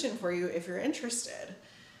solution for you if you're interested.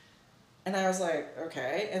 And I was like,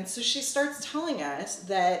 okay. And so she starts telling us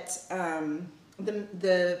that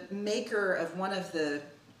the maker of one of the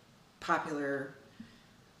popular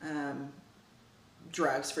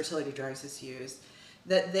drugs, fertility drugs is used,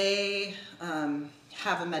 that they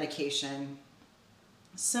have a medication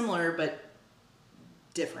similar but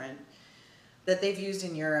different that they've used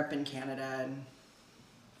in Europe and Canada and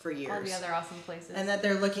for years. All the other awesome places. And that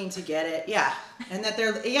they're looking to get it. Yeah. And that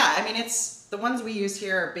I mean, it's the ones we use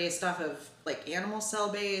here are based off of like animal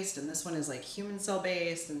cell based, and this one is like human cell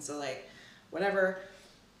based. And so like whatever.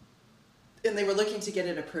 And they were looking to get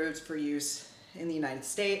it approved for use in the United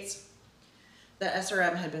States. The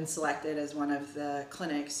SRM had been selected as one of the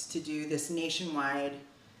clinics to do this nationwide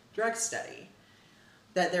drug study,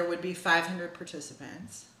 that there would be 500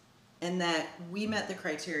 participants, and that we met the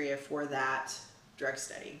criteria for that drug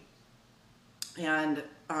study. And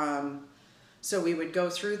so we would go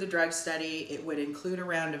through the drug study. It would include a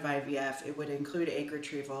round of IVF. It would include egg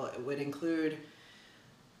retrieval. It would include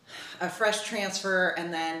a fresh transfer,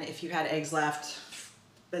 and then if you had eggs left,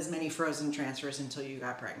 as many frozen transfers until you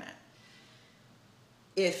got pregnant.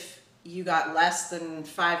 If you got less than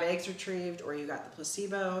 5 eggs retrieved or you got the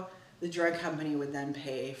placebo, the drug company would then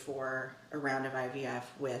pay for a round of IVF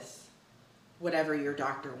with whatever your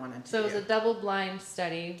doctor wanted to do. So it was a double-blind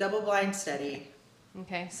study. Double-blind study.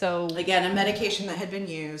 Okay, so... Again, a medication that had been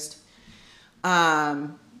used.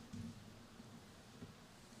 Like,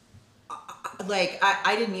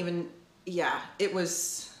 I didn't even... Yeah, it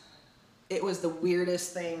was the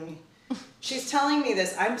weirdest thing. She's telling me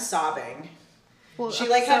this. I'm sobbing. Well, she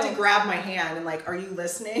like had to grab my hand and like, are you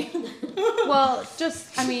listening? Well,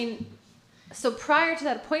 just, I mean, so prior to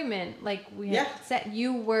that appointment, like we had said, we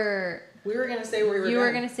were going to say we were done. You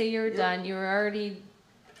were going to say you were done. You were already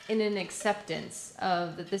in an acceptance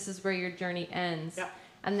of that this is where your journey ends. Yeah.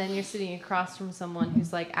 And then you're sitting across from someone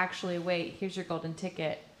who's like, actually, wait, here's your golden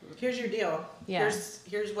ticket. Here's your deal. Yeah.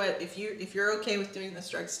 Here's what, if you're okay with doing this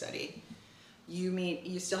drug study,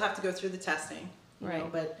 you still have to go through the testing, you know,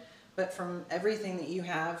 but from everything that you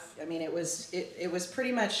have, I mean, it was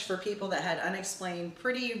pretty much for people that had unexplained,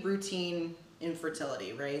 pretty routine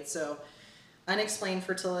infertility, right? So unexplained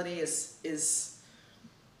fertility is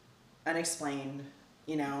unexplained,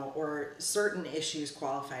 you know, or certain issues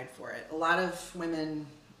qualified for it. A lot of women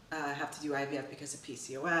have to do IVF because of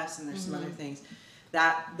PCOS, and there's some other things.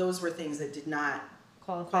 Those were things that did not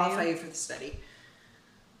qualify you for the study.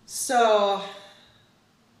 So,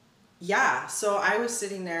 yeah, so I was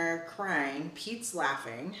sitting there crying. Pete's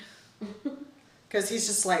laughing because he's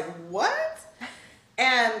just like, what?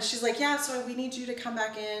 And she's like, yeah, so we need you to come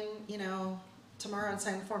back in, you know, tomorrow and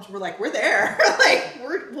sign the forms. We're like, we're there. Like,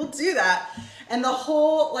 we'll do that. And the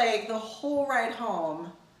whole ride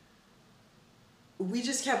home, we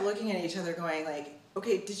just kept looking at each other going like,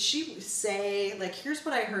 okay, did she say, like, here's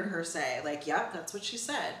what I heard her say. Like, yep, that's what she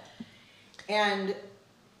said. And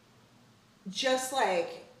just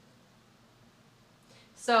like,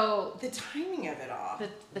 so the timing of it all.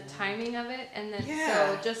 The timing of it, and then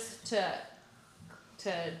Yeah. so just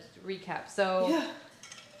to recap. So Yeah.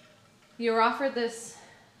 you were offered this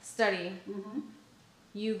study. Mm-hmm.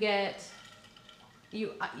 You get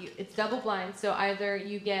it's double blind, so either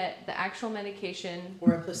you get the actual medication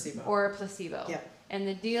Or a placebo. or a placebo. Yeah. And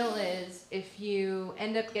the deal is, if you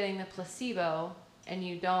end up getting the placebo and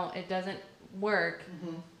it doesn't work,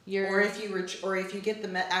 you're Or if you get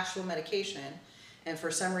the actual medication, and for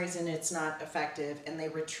some reason it's not effective, and they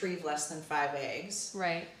retrieve less than 5 eggs,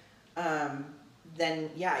 right. then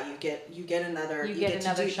yeah, you get another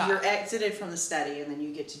shot. You're exited from the study, and then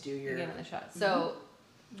you get to do your. You get another shot. So,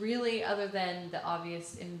 really, other than the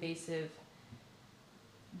obvious invasive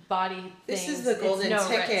body This things, is the golden it's no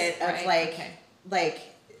ticket risk, of right? like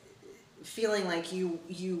feeling like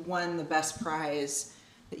you won the best prize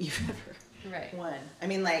that you've ever won. I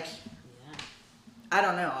mean, like, I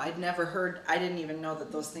don't know. I didn't even know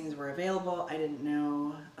that those things were available. I didn't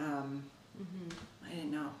know. I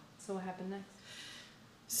didn't know. So what happened next?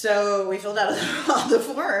 So we filled out all the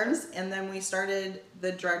forms, and then we started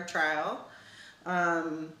the drug trial.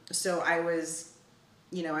 So I was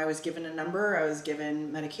given a number. I was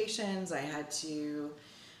given medications. I had to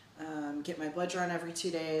get my blood drawn every 2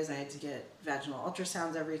 days. I had to get vaginal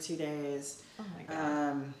ultrasounds every 2 days. Oh my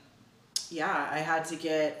God. Yeah, I had to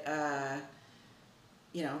get,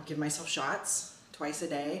 give myself shots twice a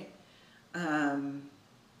day. And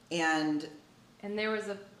there was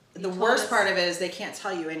the worst part of it is they can't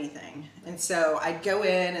tell you anything. And so I'd go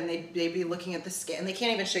in, and they'd be looking at the scan, and they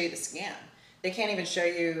can't even show you the scan. They can't even show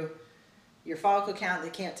you your follicle count. They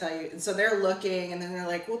can't tell you. And so they're looking, and then they're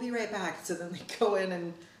like, we'll be right back. So then they go in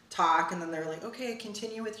and talk, and then they're like, okay,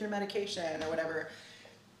 continue with your medication or whatever.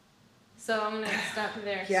 So I'm going to stop you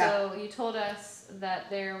there. Yeah. So you told us that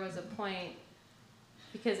there was a point,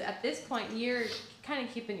 because at this point you're kind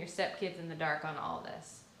of keeping your stepkids in the dark on all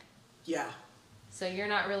this. Yeah. So you're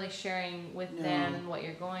not really sharing with them what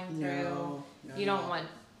you're going through. No, you don't want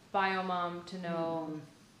BioMom to know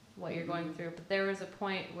what you're going through. But there was a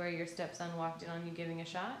point where your stepson walked in on you giving a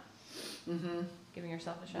shot? Giving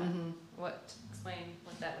yourself a shot? Explain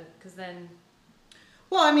what that was, because then...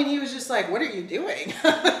 Well, I mean, he was just like, what are you doing?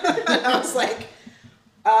 And I was like,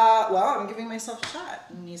 well, I'm giving myself a shot.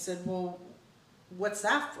 And he said, well, what's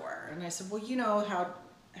that for? And I said, well, you know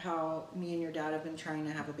how me and your dad have been trying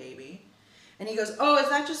to have a baby. And he goes, oh, is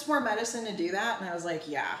that just more medicine to do that? And I was like,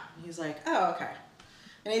 yeah. He's like, oh, okay.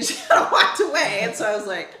 And he just kind of walked away. And so I was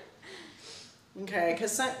like, okay.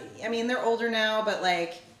 Because, I mean, they're older now, but,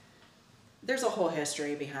 like, there's a whole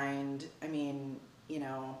history behind, I mean,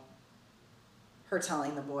 her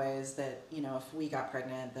telling the boys that, if we got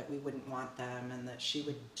pregnant, that we wouldn't want them, and that she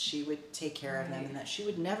would take care of them, and that she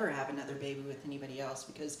would never have another baby with anybody else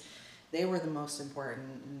because they were the most important.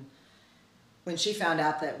 And when she found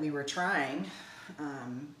out that we were trying,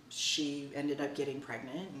 she ended up getting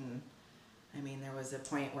pregnant. And I mean, there was a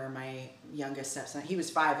point where my youngest stepson, he was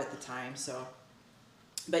 5 at the time, so,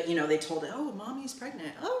 but they told her, oh, mommy's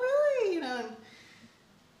pregnant. Oh, really?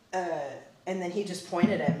 And then he just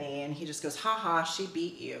pointed at me, and he just goes, ha, she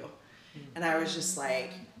beat you. And I was just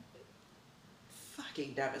like,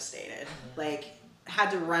 fucking devastated. Like, had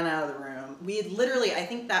to run out of the room. We had literally, I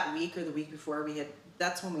think that week or the week before,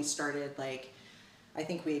 that's when we started, like, I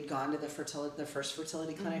think we had gone to the first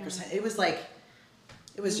fertility clinic or something. It was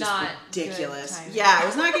just not ridiculous. Good timing. Yeah, it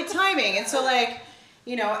was not good timing. And so, like,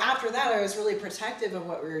 you know, after that, I was really protective of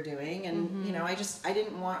what we were doing. And, you know, I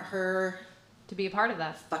didn't want her to be a part of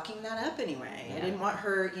that. Fucking that up anyway. Yeah. I didn't want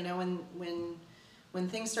her, you know, when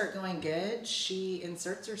things start going good, she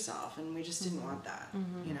inserts herself, and we just didn't want that,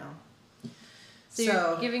 you know. So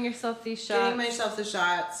you're giving yourself these shots. Giving myself the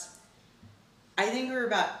shots. I think we were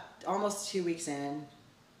about almost 2 weeks in,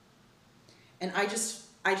 and I just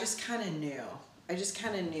kind of knew. I just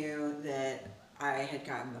kind of knew that I had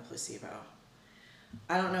gotten the placebo.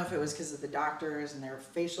 I don't know if it was because of the doctors and their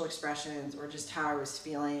facial expressions or just how I was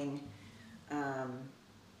feeling,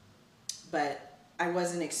 but I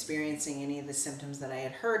wasn't experiencing any of the symptoms that I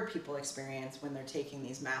had heard people experience when they're taking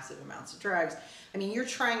these massive amounts of drugs. I mean, you're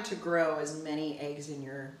trying to grow as many eggs in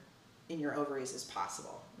your ovaries as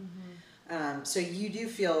possible. So you do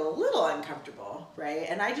feel a little uncomfortable, right?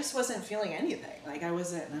 And I just wasn't feeling anything. Like I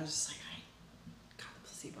was just like, I got the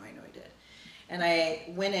placebo, I know I did. And I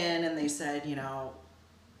went in and they said, you know,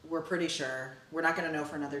 we're pretty sure. We're not going to know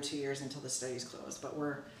for another 2 years until the study's closed, but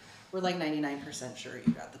we're like 99% sure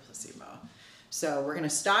you got the placebo. So we're going to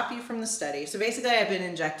stop you from the study. So basically I've been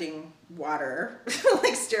injecting water,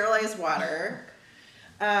 like sterilized water.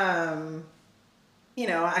 You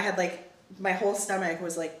know, I had like, my whole stomach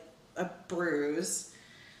was like a bruise.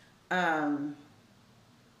 And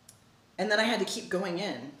then I had to keep going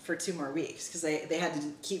in for 2 more weeks because they had to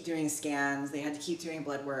keep doing scans. They had to keep doing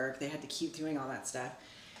blood work. They had to keep doing all that stuff.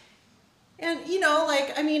 And, you know,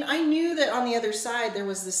 like, I mean, I knew that on the other side there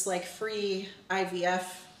was this like free IVF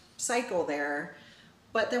cycle there,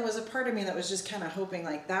 but there was a part of me that was just kind of hoping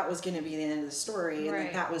like that was going to be the end of the story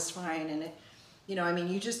and that was fine. And it, you know, I mean,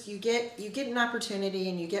 you get an opportunity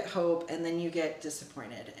and you get hope, and then you get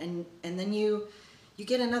disappointed, and then you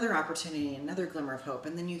get another opportunity, another glimmer of hope,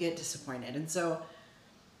 and then you get disappointed. And so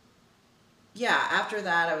yeah, after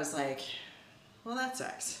that I was like, well, that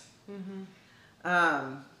sucks.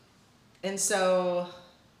 And so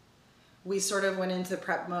we sort of went into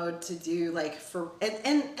prep mode to do like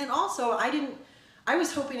and also I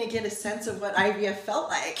was hoping to get a sense of what IVF felt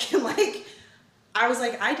like. And like, I was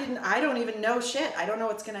like, I don't even know shit. I don't know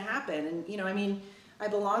what's going to happen. And, you know, I mean, I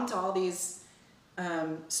belong to all these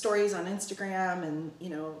stories on Instagram and, you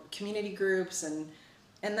know, community groups, and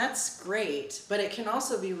that's great, but it can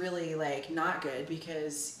also be really like not good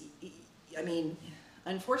because, I mean,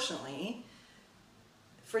 unfortunately,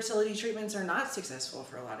 fertility treatments are not successful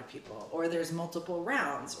for a lot of people, or there's multiple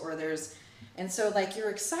rounds, and so like you're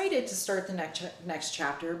excited to start the next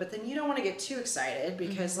chapter, but then you don't want to get too excited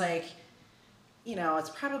because like, you know, it's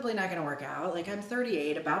probably not going to work out. Like I'm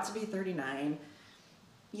 38, about to be 39,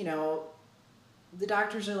 you know, the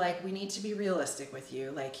doctors are like, we need to be realistic with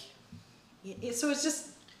you. Like, so it's just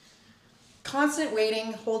constant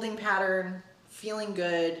waiting, holding pattern, feeling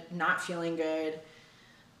good, not feeling good.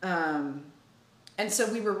 And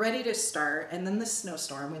so we were ready to start, and then the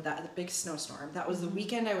snowstorm, the big snowstorm, that was the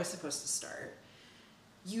weekend I was supposed to start.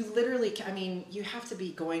 You literally, I mean, you have to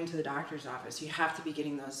be going to the doctor's office. You have to be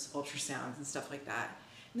getting those ultrasounds and stuff like that.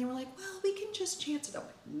 And they were like, well, we can just chance it. I'm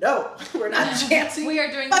like, no, we're not chancing we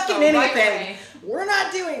are doing fucking the anything. Right way. We're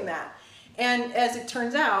not doing that. And as it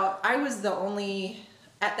turns out, I was the only,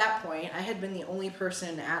 at that point, I had been the only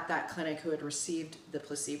person at that clinic who had received the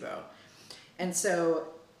placebo. And so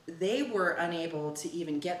they were unable to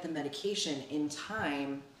even get the medication in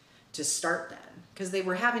time to start then, because they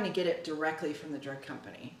were having to get it directly from the drug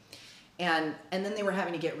company. And then they were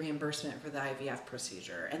having to get reimbursement for the IVF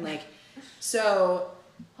procedure. And like, so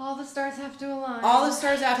all the stars have to align. all the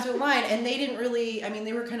stars have to align. And they didn't really, I mean,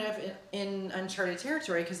 they were kind of in uncharted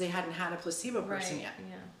territory because they hadn't had a placebo person yet.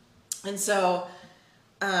 Yeah. And so,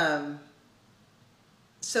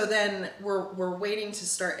 so then we're waiting to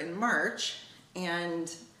start in March,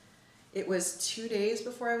 and it was 2 days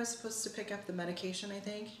before I was supposed to pick up the medication, I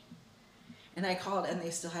think. And I called, and they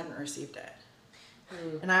still hadn't received it.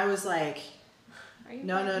 And I was like,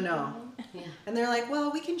 no. Yeah. And they're like,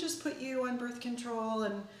 well, we can just put you on birth control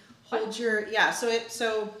and hold your, yeah.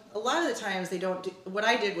 So a lot of the times they don't do, what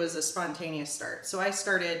I did was a spontaneous start. So I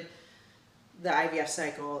started the IVF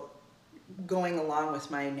cycle going along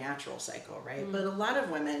with my natural cycle, right? But a lot of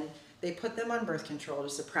women, they put them on birth control to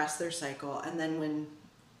suppress their cycle. And then when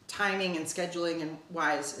timing and scheduling and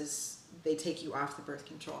wise is, they take you off the birth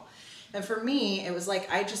control. And for me, it was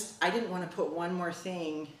like, I didn't want to put one more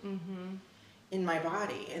thing in my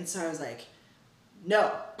body. And so I was like,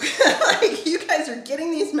 no, like you guys are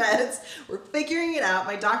getting these meds. We're figuring it out.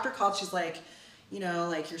 My doctor called. She's like, you know,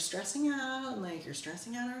 like you're stressing out and like you're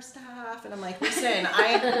stressing out our staff. And I'm like, listen,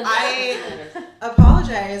 I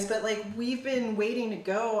apologize, but like we've been waiting to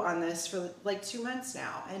go on this for like 2 months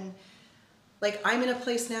now. like, I'm in a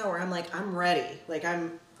place now where I'm like, I'm ready. Like,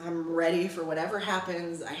 I'm ready for whatever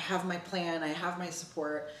happens. I have my plan. I have my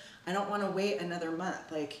support. I don't want to wait another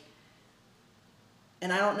month. Like,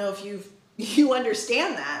 and I don't know if you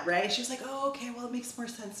understand that, right? She was like, oh, okay, well, it makes more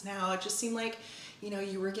sense now. It just seemed like,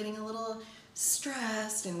 you were getting a little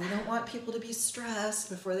stressed, and we don't want people to be stressed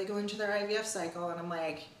before they go into their IVF cycle. And I'm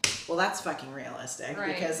like, well, that's fucking realistic,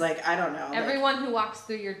 right. Because, like, I don't know. Everyone who walks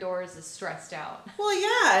through your doors is stressed out. Well,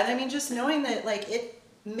 yeah, and I mean, just knowing that, like, it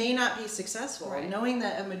may not be successful, right. Knowing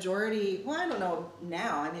that a majority, well, I don't know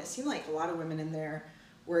now. I mean, it seemed like a lot of women in there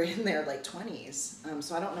were in their, like, 20s.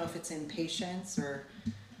 So I don't know if it's impatience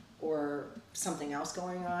or something else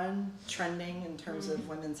going on, trending in terms of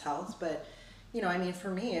women's health, but I mean, for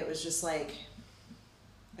me, it was just like,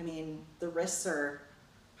 I mean, the risks are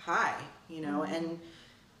high, and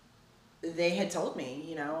they had told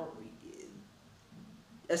me,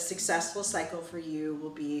 a successful cycle for you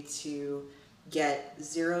will be to get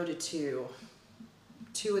 0 to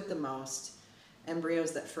 2 at the most,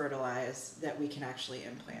 embryos that fertilize that we can actually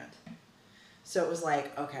implant. So it was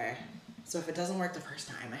like, okay, so if it doesn't work the first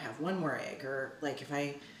time, I have one more egg, or like if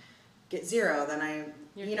I get 0, then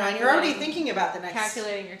and you're already thinking about the next.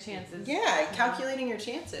 Calculating your chances. Yeah, calculating your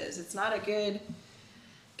chances. It's not a good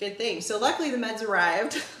thing. So luckily the meds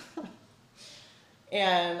arrived.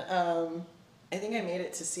 And I think I made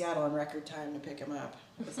it to Seattle in record time to pick him up.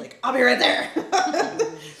 I was like, I'll be right there.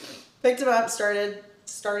 Picked him up, started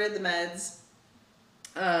the meds.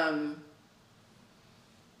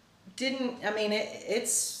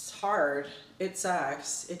 It's hard. It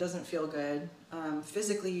sucks. It doesn't feel good.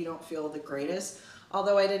 Physically, you don't feel the greatest.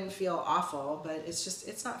 Although I didn't feel awful, but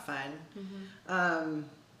it's not fun.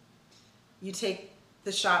 You take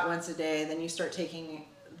the shot once a day, then you start taking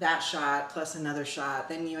that shot plus another shot,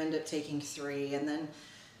 then you end up taking 3, and then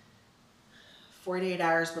 48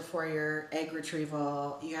 hours before your egg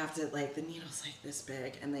retrieval, you have to, like, the needle's like this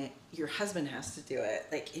big, and your husband has to do it,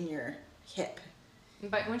 like, in your hip.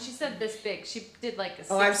 But when she said this big, she did like a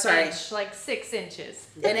 6 inches.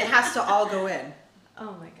 And it has to all go in.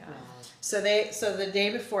 Oh my god. So the day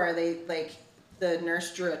before, the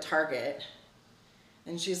nurse drew a target,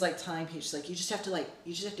 and she's like telling Pete, she's like, you just have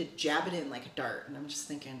to jab it in like a dart. And I'm just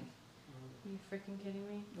thinking, are you freaking kidding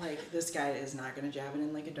me? Like, this guy is not going to jab it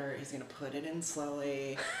in like a dart. He's going to put it in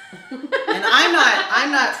slowly. And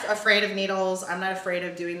I'm not afraid of needles. I'm not afraid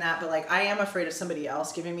of doing that. But like, I am afraid of somebody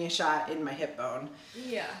else giving me a shot in my hip bone.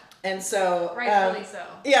 Yeah. And so, rightfully so.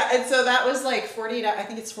 Yeah. And so that was like 48, I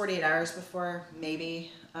think it's 48 hours before,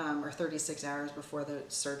 maybe, or 36 hours before the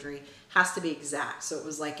surgery. Has to be exact. So it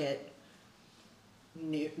was like at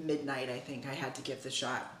midnight, I think I had to give the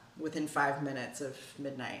shot within 5 minutes of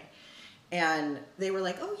midnight. And they were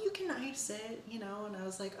like, oh, you can ice it, and I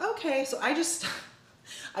was like, okay. So I just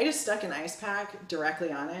stuck an ice pack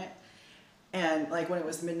directly on it. And like when it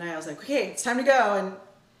was midnight, I was like, okay, it's time to go. And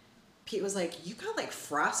Pete was like, you got like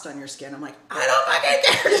frost on your skin. I'm like, I don't fucking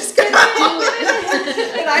care, just go.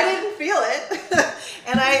 And I didn't feel it.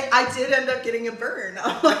 And I did end up getting a burn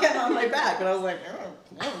on my back. But I was like, oh,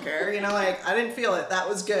 I don't care. Like, I didn't feel it. That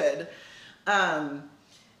was good.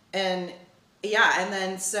 And yeah, and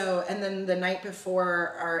then the night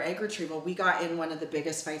before our egg retrieval, we got in one of the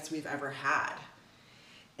biggest fights we've ever had.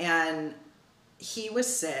 And he was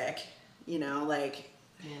sick, like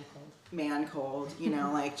man cold,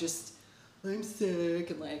 like just, I'm sick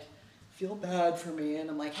and like feel bad for me. And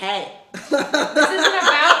I'm like, hey, this isn't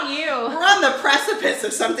about you. We're on the precipice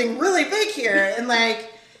of something really big here. And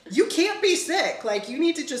like, you can't be sick. Like, you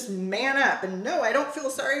need to just man up. And no, I don't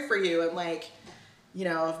feel sorry for you. And like,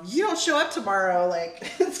 if you don't show up tomorrow,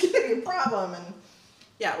 like, it's going to be a problem. And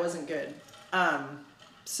yeah, it wasn't good.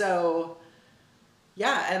 So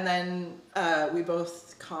yeah. And then, we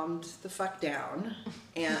both calmed the fuck down.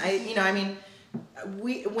 And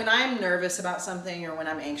when I'm nervous about something or when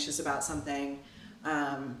I'm anxious about something,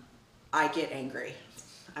 I get angry.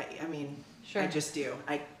 Sure. I just do.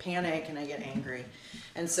 I panic and I get angry.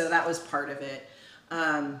 And so that was part of it.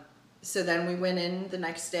 So then we went in the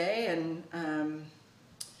next day and,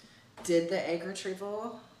 did the egg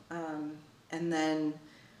retrieval. And then,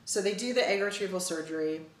 so they do the egg retrieval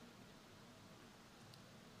surgery.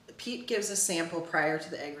 Pete gives a sample prior to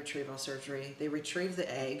the egg retrieval surgery. They retrieve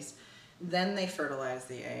the eggs, then they fertilize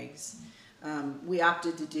the eggs. We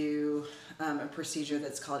opted to do a procedure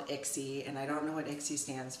that's called ICSI, and I don't know what ICSI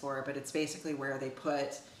stands for, but it's basically where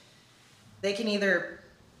they can either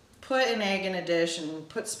put an egg in a dish and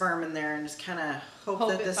put sperm in there and just kind of hope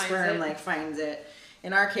that the sperm finds it.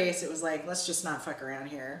 In our case, it was like, let's just not fuck around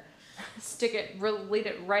here. Lead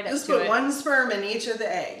it right up to it. Just put one sperm in each of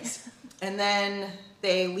the eggs. And then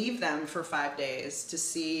they leave them for 5 days to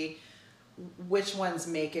see which ones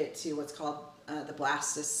make it to what's called the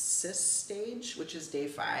blastocyst stage, which is day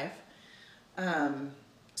 5.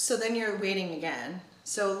 So then you're waiting again.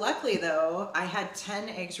 So luckily though, I had 10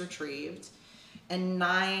 eggs retrieved and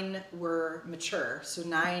 9 were mature. So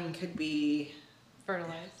 9 could be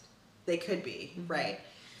Fertilized. They could be, right.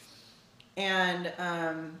 And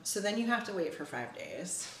so then you have to wait for 5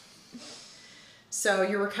 days. So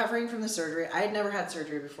you're recovering from the surgery. I had never had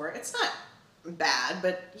surgery before. It's not bad,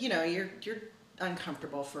 but you know, you're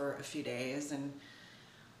uncomfortable for a few days, and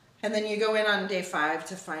then you go in on day 5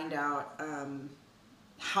 to find out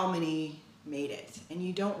how many made it, and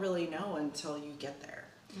you don't really know until you get there.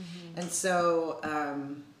 And so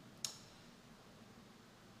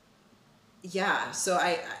yeah, so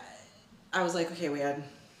I was like, okay, we had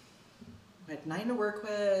 9 to work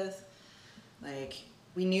with. Like,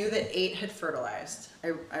 we knew that 8 had fertilized.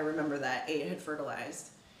 I remember that 8 had fertilized.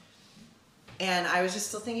 And I was just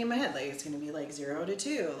still thinking in my head, like, it's going to be like 0 to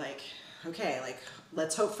 2. Like, okay, like,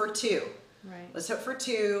 let's hope for 2. Right. Let's hope for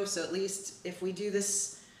 2. So at least if we do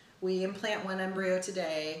this, we implant 1 embryo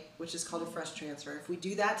today, which is called a fresh transfer. If we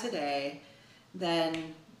do that today,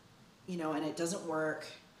 then, you know, and it doesn't work,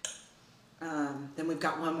 then we've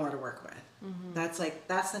got 1 more to work with. That's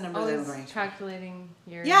the number that I'm going to. Calculating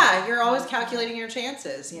your. Yeah, you're always calculating your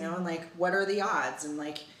chances, you know, and like, what are the odds, and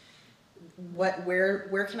like,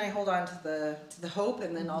 where can I hold on to the hope,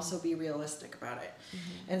 and then also be realistic about it.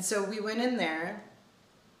 And so we went in there,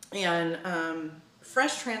 and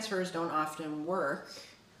fresh transfers don't often work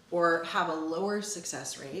or have a lower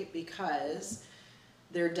success rate because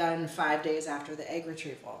they're done 5 days after the egg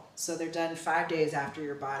retrieval. So they're done 5 days after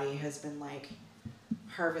your body has been like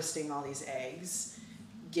harvesting all these eggs,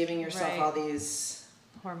 giving yourself all these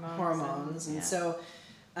hormones. And so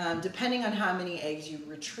depending on how many eggs you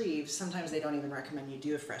retrieve, sometimes they don't even recommend you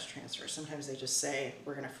do a fresh transfer. Sometimes they just say,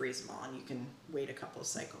 we're going to freeze them all and you can wait a couple of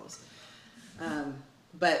cycles.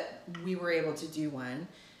 But we were able to do 1.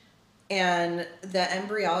 And the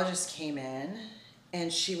embryologist came in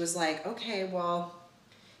and she was like, okay, well,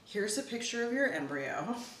 here's a picture of your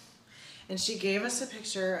embryo. And she gave us a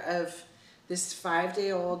picture of this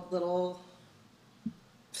 5-day-old little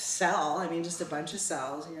cell. I mean, just a bunch of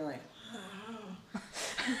cells. And you're like, oh.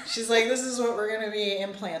 She's like, this is what we're going to be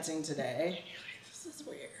implanting today. And you're like, this is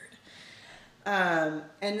weird.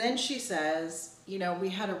 And then she says, you know, we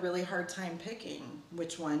had a really hard time picking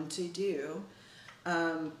which one to do.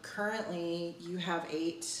 Currently, you have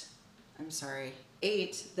 8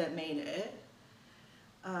 that made it.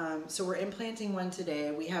 So we're implanting 1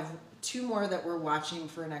 today. We have 2 more that we're watching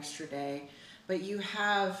for an extra day, but you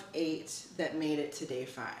have 8 that made it to day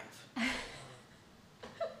 5.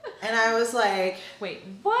 And I was like, wait,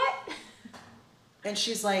 what? And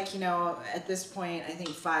she's like, you know, at this point, I think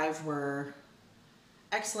 5 were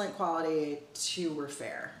excellent quality, 2 were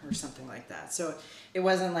fair, or something like that. So it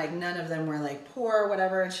wasn't like none of them were like poor or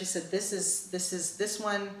whatever. And she said, this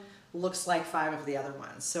one looks like 5 of the other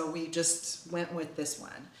ones. So we just went with this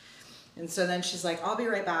one. And so then she's like, I'll be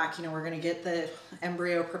right back. You know, we're going to get the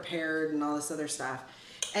embryo prepared and all this other stuff.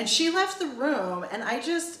 And she left the room, and I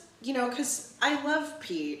just, you know, because I love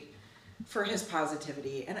Pete for his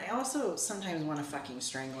positivity, and I also sometimes want to fucking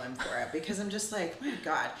strangle him for it, because I'm just like, my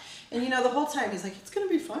God. And you know, the whole time he's like, it's gonna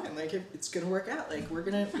be fine, like it's gonna work out, like we're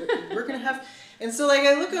gonna have. And so like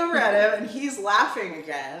I look over at him and he's laughing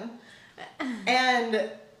again,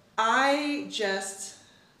 and I just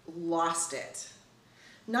lost it.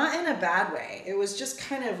 Not in a bad way. It was just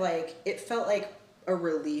kind of like, it felt like a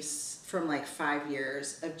release from like 5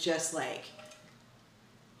 years of just like,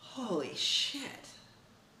 holy shit.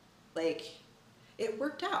 Like, it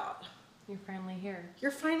worked out. You're finally here.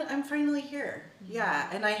 I'm finally here. Yeah.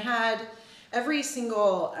 And I had every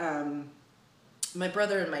single, my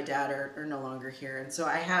brother and my dad are no longer here. And so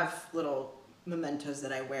I have little mementos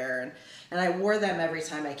that I wear, and I wore them every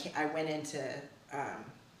time I went into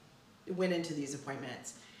these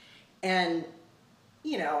appointments. And,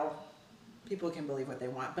 you know, people can believe what they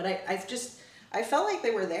want, but I felt like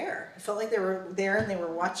they were there. I felt like they were there and they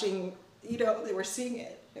were watching, you know, they were seeing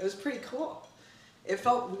it. It was pretty cool. It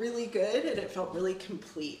felt really good, and it felt really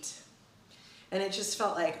complete. And it just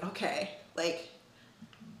felt like, okay, like,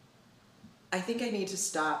 I think I need to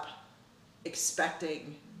stop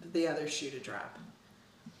expecting the other shoe to drop.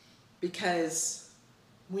 Because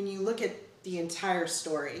when you look at the entire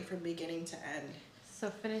story from beginning to end. So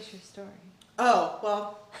finish your story. Oh,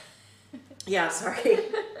 well, yeah, sorry.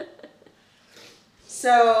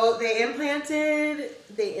 So they implanted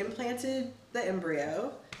the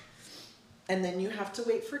embryo, and then you have to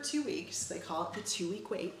wait for 2 weeks. They call it the 2-week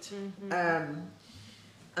wait.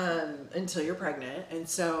 Until you're pregnant. And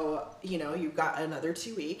so, you know, you've got another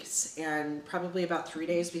 2 weeks, and probably about 3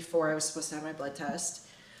 days before I was supposed to have my blood test,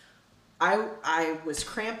 I was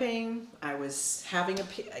cramping. I was having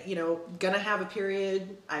gonna have a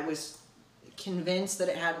period. I was convinced that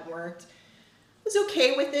it hadn't worked. I was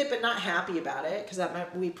okay with it, but not happy about it, because that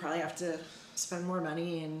meant we'd probably have to spend more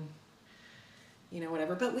money and, you know,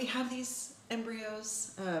 whatever. But we have these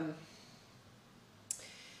embryos.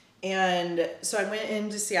 And so I went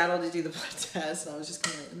into Seattle to do the blood test, and I was just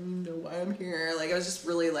kind of like, I don't know why I'm here. Like, I was just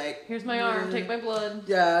really like, here's my arm, take my blood.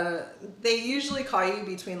 Yeah. They usually call you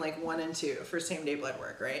between like 1 and 2 for same day blood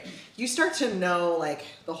work, right? You start to know like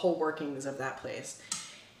the whole workings of that place.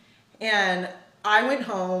 And I went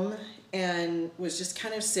home and was just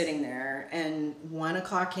kind of sitting there, and 1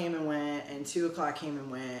 o'clock came and went, and 2 o'clock came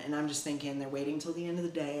and went, and I'm just thinking they're waiting till the end of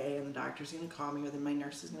the day, and the doctor's gonna call me, or then my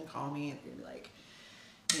nurse is gonna call me, and they're gonna be like,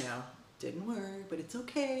 you know, didn't work, but it's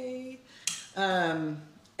okay. And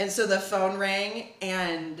so the phone rang,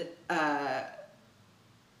 and I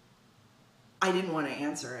didn't want to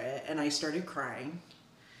answer it, and I started crying.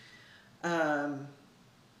 And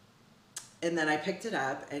then I picked it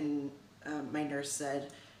up, and my nurse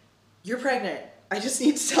said, "You're pregnant. I just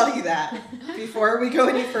need to tell you that before we go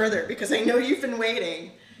any further, because I know you've been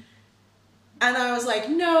waiting." And I was like,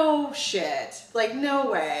 no shit, like,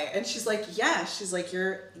 no way. And she's like, yeah. She's like,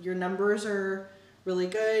 your numbers are really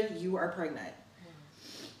good. You are pregnant.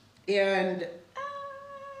 And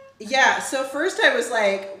yeah, so first I was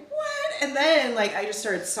like, what? And then like, I just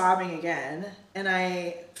started sobbing again, and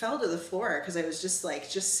I fell to the floor, because I was just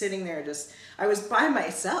like, just sitting there, I was by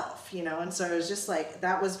myself, you know? And so I was just like,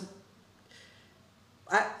 that was,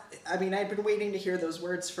 I mean, I'd been waiting to hear those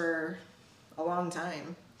words for a long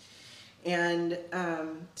time. And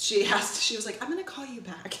she was like, I'm going to call you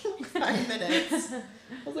back in like 5 minutes. I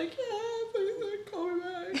was like, yeah, please call me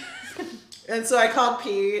back. And so I called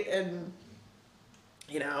Pete, and,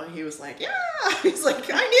 you know, he was like, yeah. He's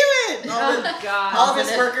like, I knew it. All of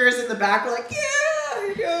his workers in the back were like, yeah,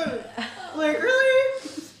 you're good. I'm like,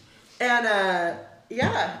 really? And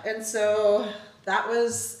yeah, and so that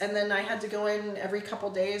was, and then I had to go in every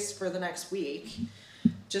couple days for the next week,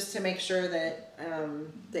 just to make sure that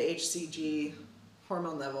the HCG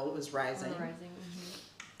hormone level was rising.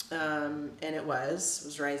 And it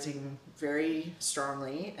was rising very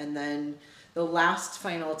strongly. And then the last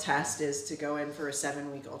final test is to go in for a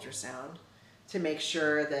 7-week ultrasound to make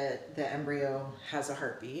sure that the embryo has a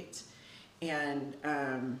heartbeat. And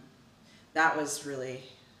that was really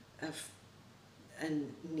a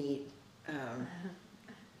neat,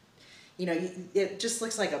 you know, it just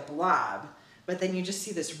looks like a blob. But then you just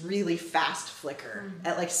see this really fast flicker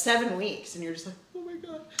at like 7 weeks, and you're just like, oh my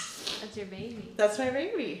God. That's your baby. That's my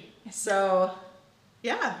baby. So,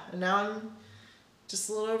 yeah, and now I'm just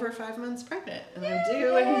a little over 5 months pregnant, and I'm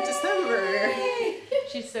due in December.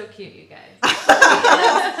 She's so cute, you guys.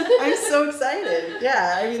 I'm so excited.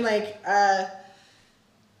 Yeah, I mean, like,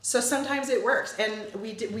 so sometimes it works, and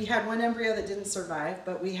we had 1 embryo that didn't survive,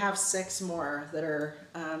 but we have 6 more that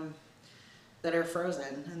are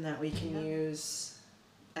frozen and that we can use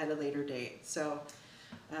at a later date. So,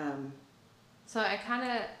 so I kind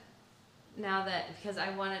of, now that, because I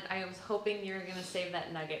was hoping you were going to save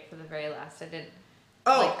that nugget for the very last. I didn't.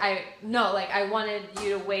 Oh. I wanted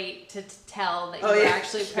you to wait to tell that you were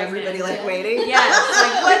actually pregnant. Everybody like waiting?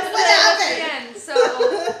 Yes. Like, what's the end? So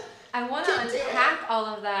I want to unpack all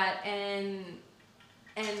of that and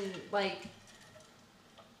like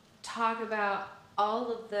talk about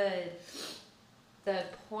all of the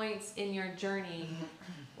points in your journey.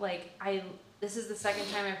 Like, this is the second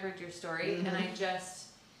time I've heard your story, and I just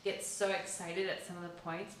get so excited at some of the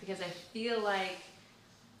points, because I feel like,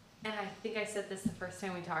 and I think I said this the first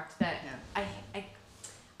time we talked, that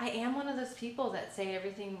I am one of those people that say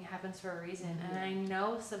everything happens for a reason, and I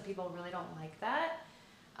know some people really don't like that,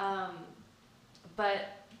 but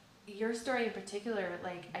your story in particular,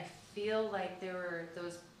 like, I feel like there were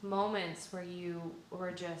those moments where you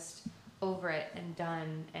were just over it and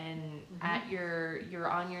done, and you're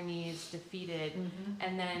on your knees, defeated,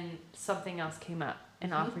 and then something else came up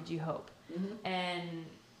and offered you hope. And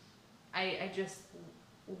I just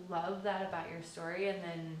love that about your story. And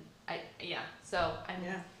then so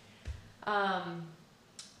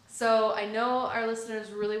I know our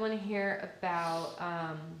listeners really want to hear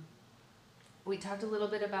about, we talked a little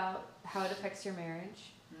bit about how it affects your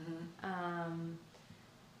marriage.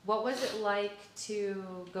 What was it like to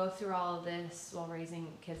go through all of this while raising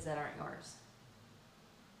kids that aren't yours?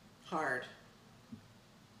 Hard.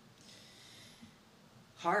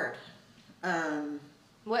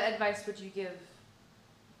 What advice would you give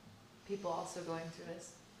people also going through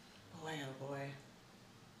this? Boy, oh boy.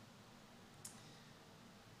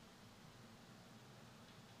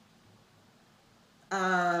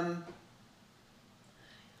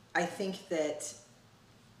 I think that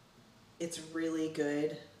it's really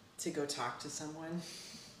good to go talk to someone.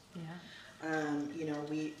 Yeah. You know,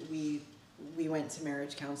 we went to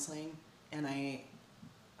marriage counseling, and I,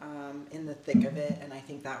 in the thick of it, and I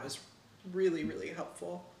think that was really, really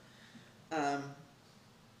helpful. And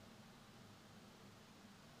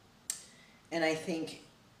I think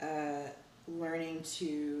learning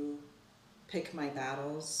to pick my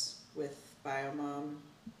battles with Biomom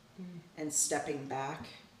and stepping back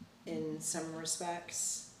in some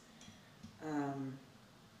respects.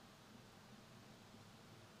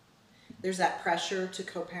 There's that pressure to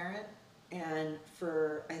co-parent, and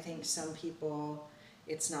for, I think, some people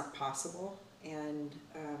it's not possible. And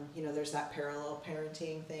you know, there's that parallel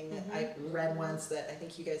parenting thing that I read once that I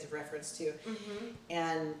think you guys have referenced to.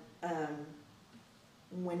 And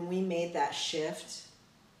when we made that shift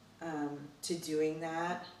to doing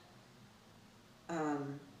that,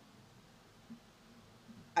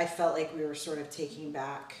 I felt like we were sort of taking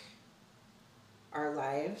back our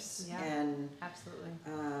lives. Yeah, and absolutely.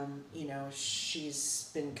 You know,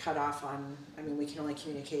 she's been cut off on, I mean, we can only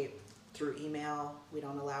communicate through email. We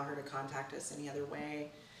don't allow her to contact us any other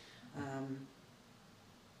way.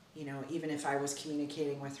 You know, even if I was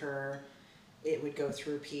communicating with her, it would go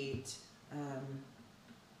through Pete.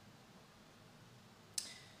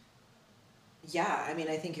 Yeah, I mean,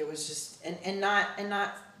 I think it was just, and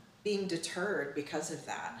not being deterred because of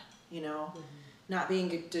that, you know, not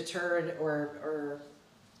being deterred or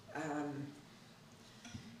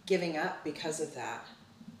giving up because of that.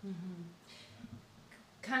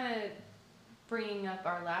 Kind of bringing up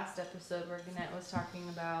our last episode where Gannett was talking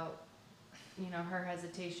about, you know, her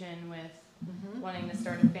hesitation with wanting to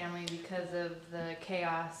start a family because of the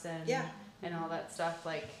chaos and all that stuff.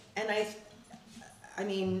 Like, and I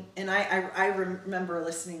mean, and I remember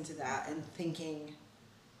listening to that and thinking,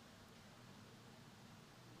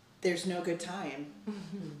 there's no good time.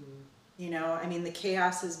 You know, I mean, the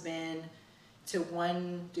chaos has been, to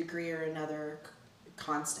one degree or another,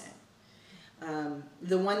 constant.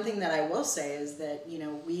 The one thing that I will say is that, you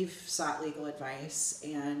know, we've sought legal advice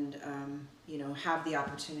and, you know, have the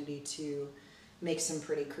opportunity to make some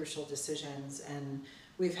pretty crucial decisions. And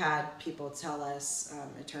we've had people tell us,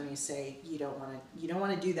 attorneys say, you don't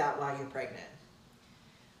want to do that while you're pregnant.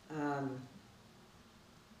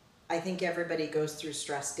 I think everybody goes through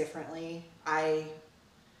stress differently. I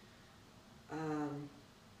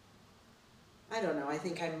don't know. I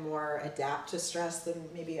think I'm more adapt to stress than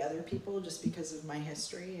maybe other people just because of my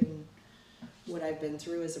history and what I've been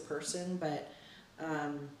through as a person. But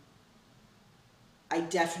I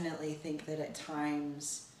definitely think that at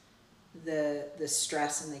times the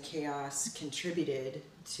stress and the chaos contributed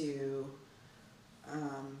to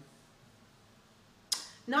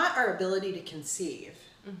not our ability to conceive,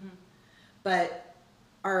 but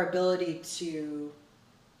our ability to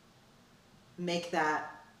make that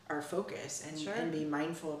our focus and be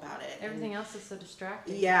mindful about it. Everything else is so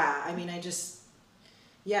distracting. Yeah, I mean, and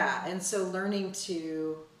so learning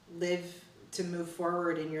to move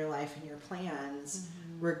forward in your life and your plans,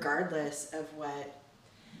 regardless of what,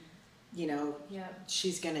 you know,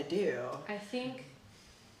 she's gonna do. I think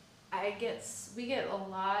we get a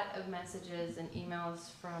lot of messages and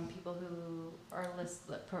emails from people who are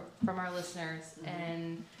from our listeners,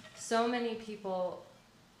 and so many people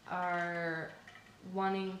are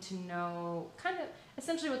wanting to know, kind of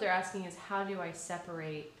essentially what they're asking is, how do I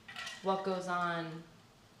separate what goes on?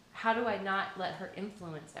 How do I not let her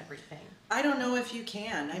influence everything? I don't know if you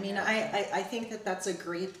can. I mean, I think that's a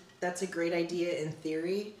great idea in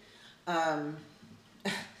theory.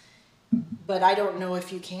 But I don't know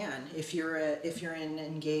if you can. If you're an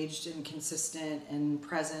engaged and consistent and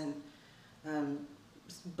present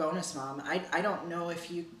bonus mom, I don't know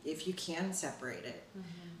if you can separate it.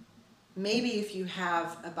 Maybe if you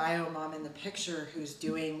have a bio mom in the picture who's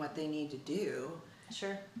doing what they need to do.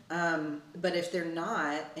 Sure. But if they're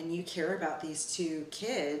not, and you care about these two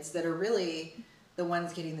kids that are really the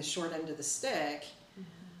ones getting the short end of the stick,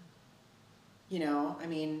 you know, I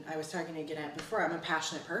mean, I was talking to Gannett before, I'm a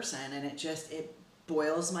passionate person, and it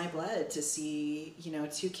boils my blood to see, you know,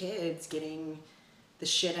 two kids getting the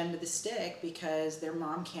shit end of the stick because their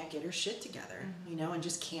mom can't get her shit together, you know, and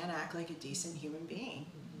just can't act like a decent human being.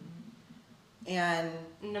 And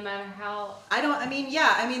no matter how,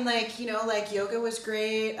 like, you know, like yoga was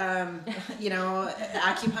great, you know,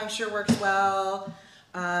 acupuncture works well,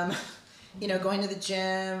 you know, going to the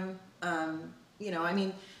gym, You know, I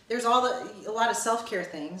mean, there's a lot of self-care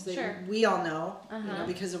things that Sure. we all know, you Uh-huh. know,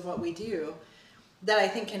 because of what we do, that I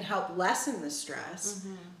think can help lessen the stress.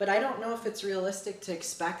 But I don't know if it's realistic to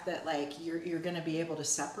expect that, like, you're going to be able to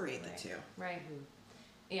separate the two. Right.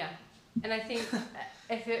 Yeah. And I think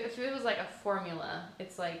if it was like a formula,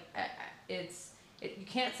 it's like you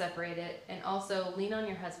can't separate it, and also lean on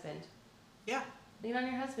your husband. Yeah. Lean on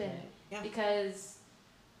your husband. Yeah. Because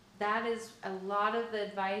that is a lot of the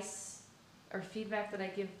advice or feedback that I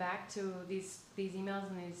give back to these emails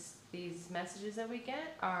and these messages that we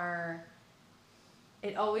get are,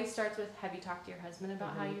 it always starts with, have you talked to your husband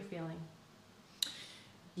about how you're feeling?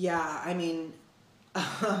 Yeah, I mean,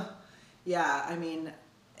 yeah, I mean,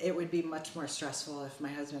 it would be much more stressful if my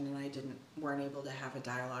husband and I weren't able to have a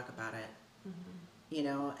dialogue about it. You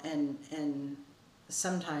know, and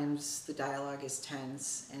sometimes the dialogue is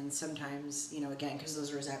tense, and sometimes, you know, again, because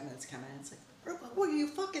those resentments come in, it's like, what are you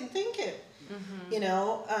fucking thinking? You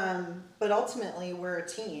know, but ultimately we're a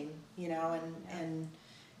team, you know,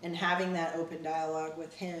 and having that open dialogue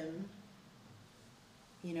with him,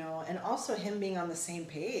 you know, and also him being on the same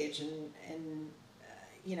page, and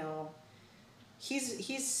you know,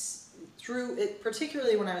 he's through it,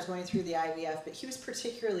 particularly when I was going through the IVF, but he was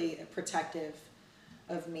particularly protective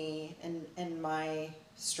of me and my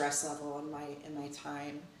stress level and my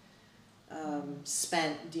time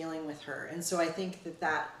spent dealing with her, and so I think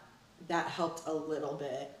that helped a little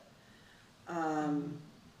bit.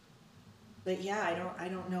 But yeah, I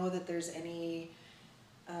don't know that there's any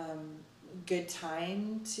good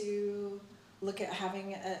time to look at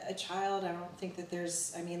having a child. I don't think that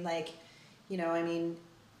there's, I mean, like, you know, I mean,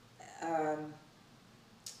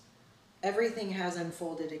 everything has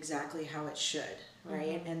unfolded exactly how it should,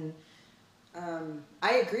 right? And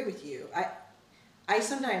I agree with you. I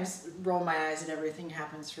sometimes roll my eyes and everything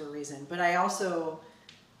happens for a reason, but I also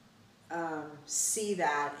see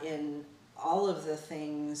that in all of the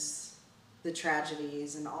things, the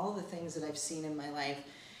tragedies and all the things that I've seen in my life.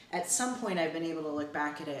 At some point I've been able to look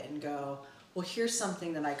back at it and go, well, here's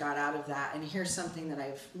something that I got out of that, and here's something that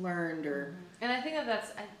I've learned, or... And I think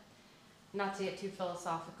that's, not to get too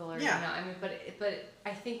philosophical or, Yeah. you know, I mean, but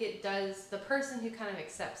I think it does, the person who kind of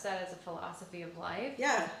accepts that as a philosophy of life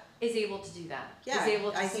Yeah, is able to do that. yeah. Is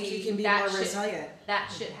able to I think see you can be that more resilient.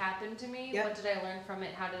 that shit happened to me. Yep. What did I learn from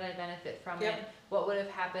it? How did I benefit from Yep. it? What would have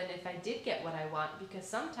happened if I did get what I want? Because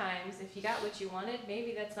sometimes if you got what you wanted,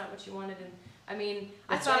 maybe that's not what you wanted. And I mean,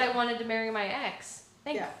 That's I thought right. I wanted to marry my ex.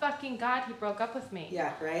 Thank Yeah. fucking God he broke up with me.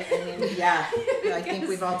 Yeah, right? I mean, yeah. I think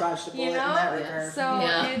we've all dodged a bullet You know? in that regard. So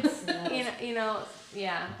Yeah. it's you know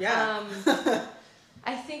yeah. Yeah.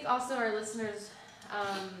 I think also our listeners,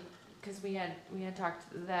 because we had talked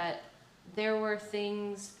that there were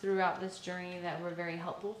things throughout this journey that were very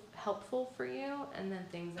helpful for you, and then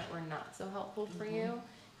things that were not so helpful for you.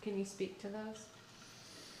 Can you speak to those?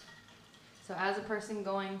 So as a person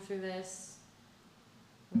going through this,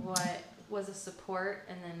 what was a support,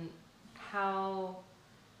 and then how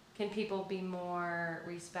can people be more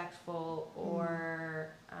respectful or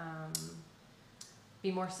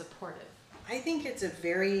be more supportive? I think it's a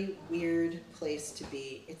very weird place to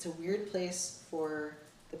be. It's a weird place for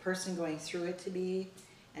the person going through it to be,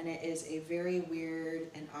 and it is a very weird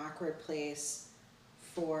and awkward place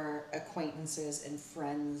for acquaintances and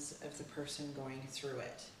friends of the person going through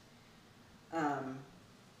it.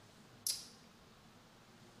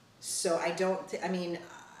 So I don't, I mean,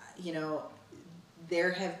 you know,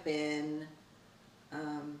 there have been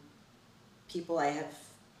people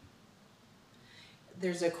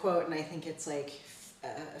there's a quote, and I think it's like,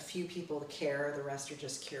 a few people care, the rest are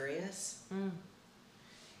just curious.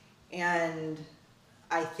 And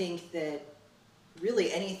I think that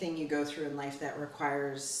really anything you go through in life that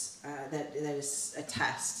requires, that is a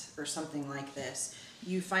test or something like this,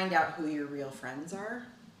 you find out who your real friends are.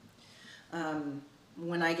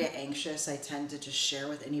 When I get anxious, I tend to just share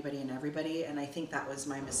with anybody and everybody, and I think that was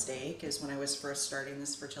my mistake, is when I was first starting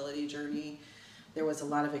this fertility journey, there was a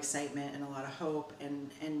lot of excitement and a lot of hope,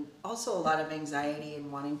 and also a lot of anxiety and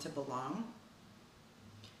wanting to belong,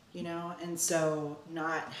 you know, and so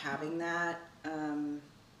not having that,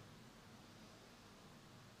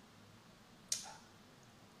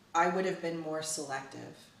 I would have been more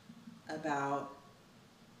selective about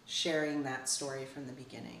sharing that story from the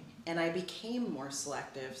beginning. And I became more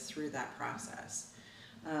selective through that process.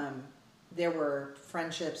 There were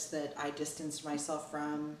friendships that I distanced myself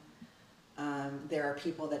from. There are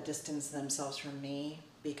people that distance themselves from me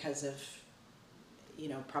because of, you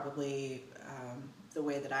know, probably the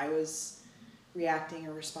way that I was reacting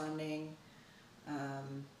or responding.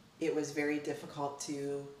 It was very difficult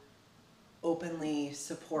to openly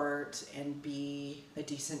support and be a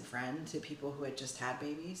decent friend to people who had just had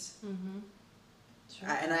babies. Mm-hmm. Sure.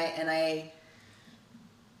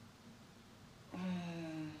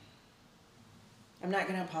 I'm not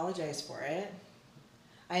going to apologize for it.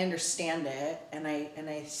 I understand it, and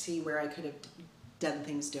I see where I could have done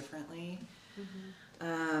things differently.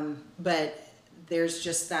 Mm-hmm. But there's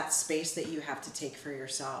just that space that you have to take for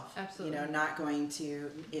yourself. Absolutely. You know, not going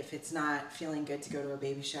to, if it's not feeling good to go to a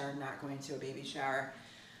baby shower, not going to a baby shower.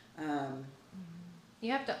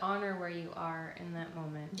 You have to honor where you are in that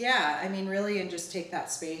moment. Yeah, I mean, really, and just take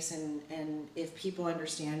that space, and if people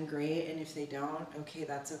understand, great, and if they don't, okay,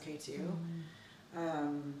 that's okay too.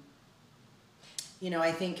 Mm-hmm. You know,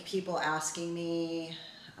 I think people asking me,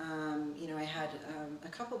 you know, I had a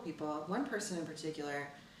couple people, one person in particular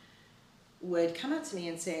would come up to me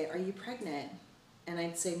and say, "Are you pregnant?" And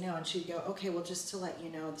I'd say no, and she'd go, "Okay, well, just to let you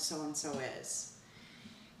know, so-and-so is."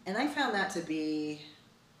 And I found that to be,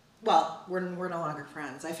 well, we're no longer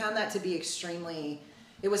friends. I found that to be extremely,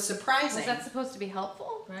 it was surprising. Was that supposed to be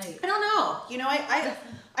helpful? Right. I don't know. You know,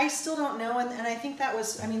 I still don't know. And I think that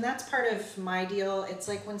was, I mean, that's part of my deal. It's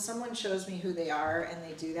like when someone shows me who they are and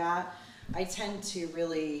they do that, I tend to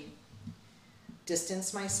really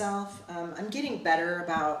distance myself. I'm getting better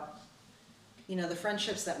about, you know, the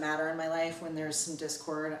friendships that matter in my life when there's some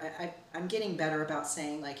discord. I'm getting better about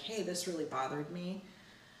saying like, hey, this really bothered me.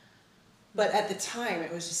 But at the time,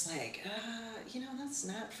 it was just like, you know, that's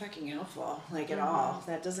not fucking helpful, like, at all.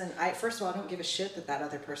 That doesn't, first of all, I don't give a shit that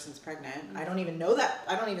other person's pregnant. I don't even know that,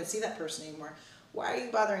 I don't even see that person anymore. Why are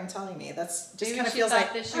you bothering telling me? That's just kind of feels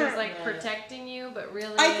like. That she was like protecting you, but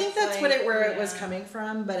really. I think that's like, what it was coming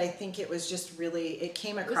from, but I think it was just really, it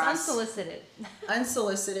came across. It was unsolicited.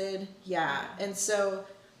 Unsolicited, yeah. And so,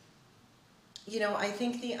 you know, I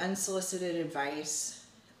think the unsolicited advice,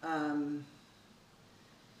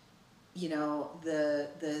 you know, the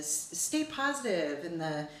stay positive and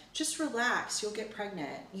the just relax, you'll get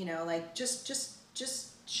pregnant, you know, like just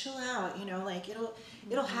chill out, you know, like it'll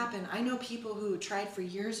happen. I know people who tried for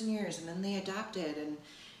years and years and then they adopted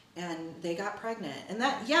and they got pregnant, and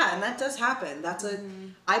that does happen. That's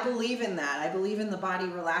I believe in that. I believe in the body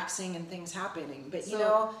relaxing and things happening, but you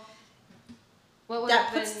know,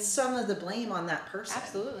 that puts some of the blame on that person.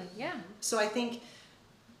 Absolutely, yeah. So I think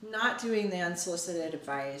not doing the unsolicited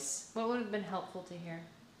advice. What would have been helpful to hear?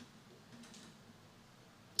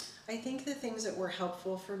 I think the things that were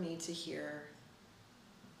helpful for me to hear,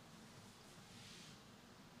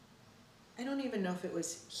 I don't even know if it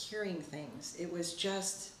was hearing things. It was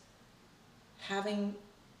just having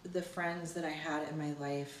the friends that I had in my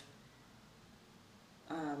life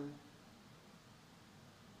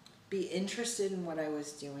be interested in what I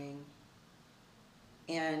was doing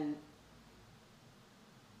and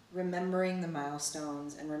remembering the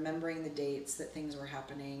milestones and remembering the dates that things were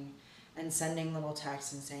happening and sending little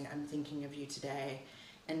texts and saying, I'm thinking of you today,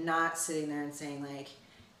 and not sitting there and saying like,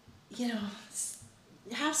 you know,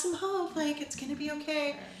 have some hope, like it's gonna be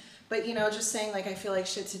okay. But you know, just saying like, I feel like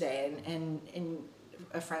shit today, and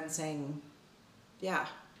a friend saying, yeah.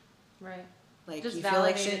 Right. Like just you feel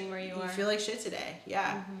like shit, where you feel like shit today.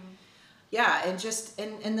 Yeah. Mm-hmm. Yeah, and just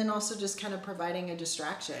and then also just kind of providing a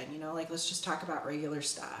distraction, you know, like let's just talk about regular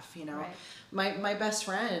stuff, you know. Right. My best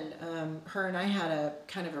friend, her and I had a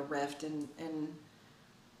kind of a rift, and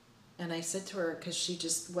I said to her, because she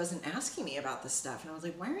just wasn't asking me about this stuff, and I was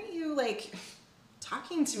like, why aren't you like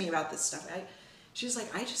talking to me about this stuff? She was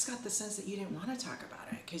like, I just got the sense that you didn't want to talk about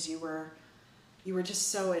it because you were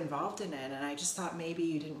just so involved in it, and I just thought maybe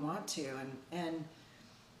you didn't want to, and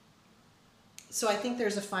so I think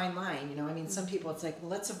there's a fine line, you know. I mean, some people it's like, well,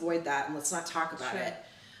 let's avoid that and let's not talk about it.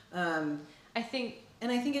 I think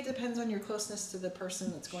it depends on your closeness to the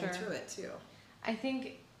person that's going through it too. I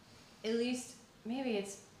think, at least maybe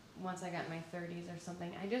it's once I got in my 30s or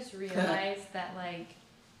something, I just realized that like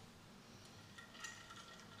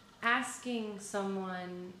asking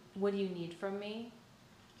someone, what do you need from me,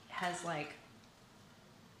 has like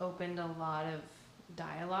opened a lot of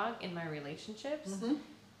dialogue in my relationships. Mm-hmm.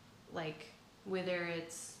 Like whether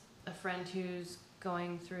it's a friend who's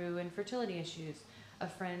going through infertility issues, a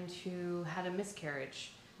friend who had a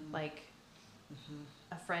miscarriage, like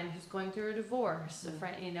a friend who's going through a divorce, a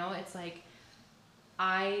friend, you know, it's like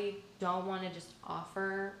I don't want to just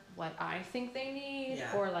offer what I think they need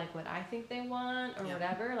or like what I think they want or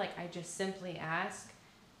whatever. Like I just simply ask,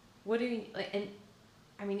 what do you like? And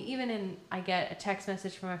I mean, even I get a text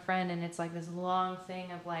message from a friend and it's like this long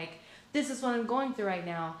thing of like, this is what I'm going through right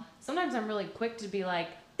now. Sometimes I'm really quick to be like,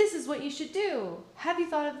 this is what you should do. Have you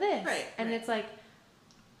thought of this? Right. And it's like,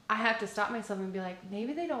 I have to stop myself and be like,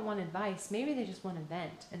 maybe they don't want advice. Maybe they just want to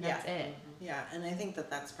vent, and that's it. Yeah, and I think that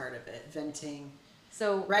that's part of it, venting.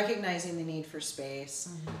 So Recognizing the need for space.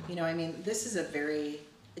 You know, I mean, this is a very,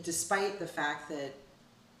 despite the fact that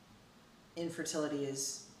infertility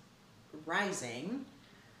is rising,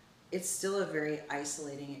 it's still a very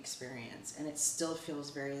isolating experience, and it still feels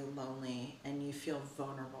very lonely, and you feel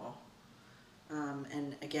vulnerable.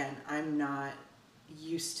 And again, I'm not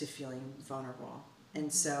used to feeling vulnerable, and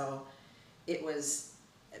so it was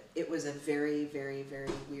a very, very,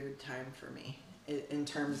 very weird time for me in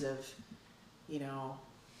terms of, you know,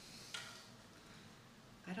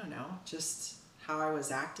 I don't know, just how I was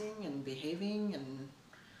acting and behaving, and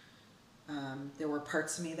there were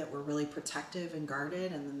parts of me that were really protective and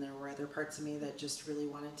guarded, and then there were other parts of me that just really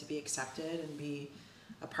wanted to be accepted and be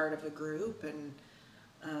a part of a group. And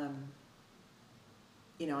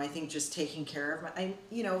you know, I think just taking care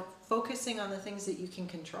of focusing on the things that you can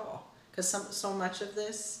control, because so much of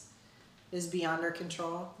this is beyond our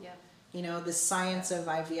control. yeah. You know, the science of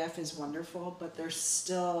IVF is wonderful, but there's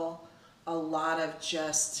still a lot of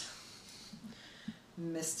just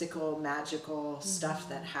mystical, magical stuff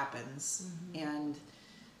that happens. And,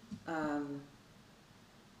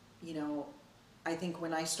 you know, I think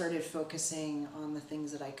when I started focusing on the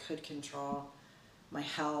things that I could control, my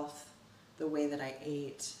health, the way that I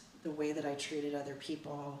ate, the way that I treated other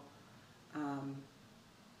people,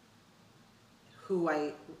 who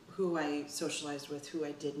I socialized with, who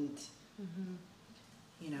I didn't,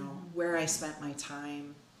 you know, where I spent my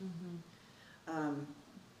time,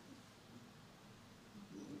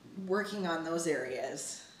 working on those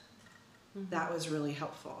areas, that was really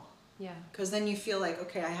helpful. Yeah. Because then you feel like,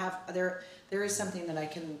 okay, there is something that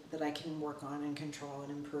I can work on and control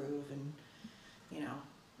and improve, and you know,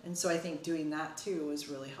 and so I think doing that too was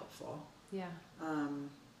really helpful. Yeah.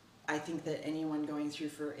 I think that anyone going through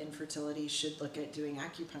for infertility should look at doing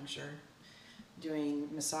acupuncture, doing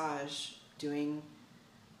massage, doing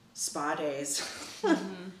spa days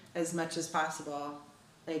as much as possible,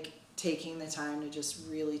 like taking the time to just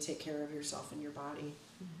really take care of yourself and your body.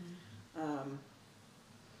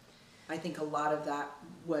 I think a lot of that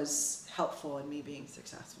was helpful in me being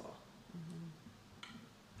successful.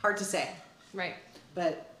 Hard to say, Right.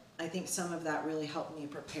 but I think some of that really helped me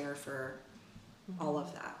prepare for all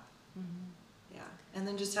of that. Yeah. And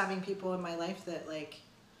then just having people in my life that, like,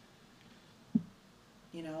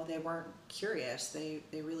 you know, they weren't curious. They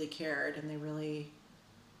really cared, and they really,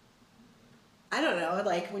 I don't know,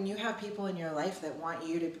 like when you have people in your life that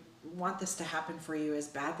want this to happen for you as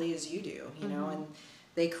badly as you do, you know, and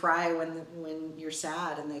they cry when you're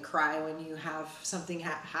sad, and they cry when you have something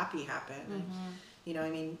happy happen. And, you know, I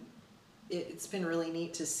mean, it's been really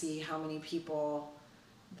neat to see how many people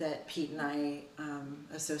that Pete and I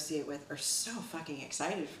associate with are so fucking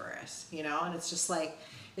excited for us, you know, and it's just like,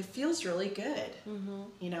 it feels really good,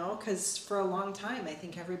 you know, because for a long time, I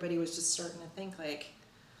think everybody was just starting to think like,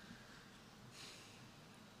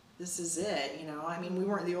 this is it, you know. I mean, we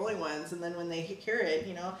weren't the only ones, and then when they hear it,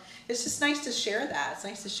 you know, it's just nice to share that. It's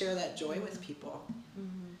nice to share that joy with people.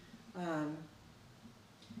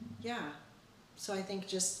 Yeah. So I think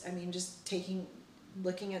just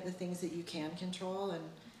looking at the things that you can control,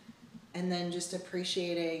 and then just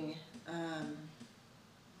appreciating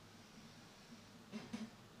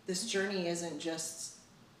this journey isn't just,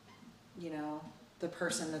 you know, the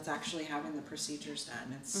person that's actually having the procedures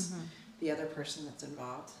done. It's the other person that's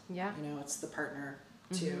involved. Yeah. You know, it's the partner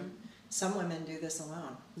too. Some women do this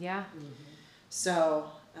alone. Yeah.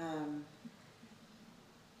 So,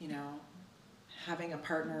 you know, having a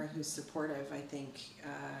partner who's supportive, I think,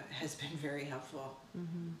 has been very helpful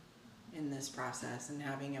in this process, and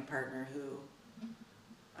having a partner who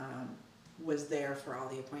was there for all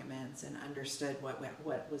the appointments and understood what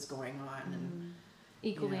was going on, and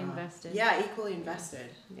Equally you know, invested. Yeah, equally invested.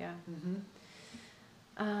 Yeah.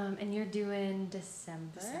 And you're due in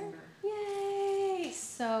December. Yay!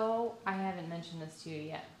 So I haven't mentioned this to you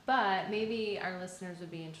yet, but maybe our listeners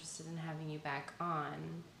would be interested in having you back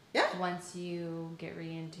on. Yeah. Once you get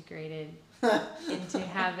reintegrated into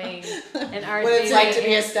having an RJ. What it's like to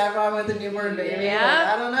be a stepmom with a newborn baby.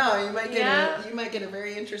 Yeah. I don't know. You might get a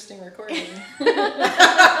very interesting recording.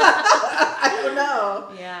 I don't know.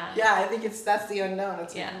 Yeah. Yeah, I think that's the unknown.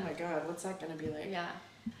 It's like, Yeah. oh my God, what's that going to be like? Yeah.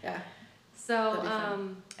 Yeah. So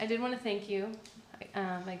I did want to thank you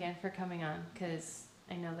again for coming on, because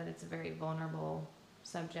I know that it's a very vulnerable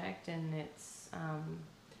subject, and it's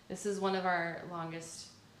this is one of our longest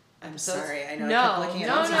I'm episodes. sorry. I know. No, I kept looking at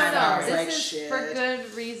no, the time, and I was This like, is shit. for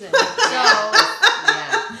good reason.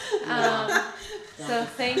 So, so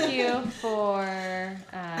thank you for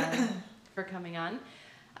coming on.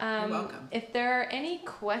 You're welcome. If there are any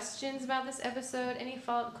questions about this episode, any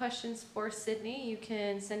follow-up questions for Sydney, you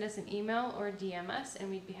can send us an email or DM us, and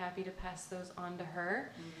we'd be happy to pass those on to her.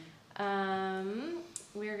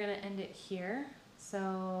 We're going to end it here.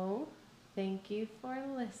 So thank you for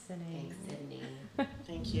listening. Thanks, Sydney.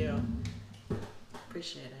 Thank you.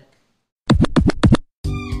 Appreciate it.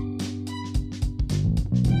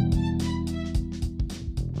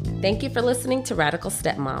 Thank you for listening to Radical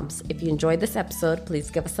Stepmoms. If you enjoyed this episode,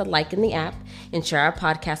 please give us a like in the app and share our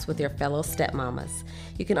podcast with your fellow stepmamas.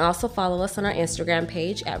 You can also follow us on our Instagram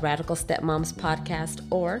page at Radical Stepmoms Podcast,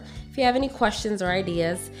 or if you have any questions or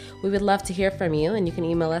ideas, we would love to hear from you, and you can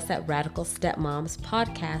email us at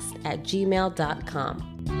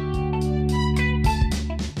radicalstepmomspodcast@gmail.com.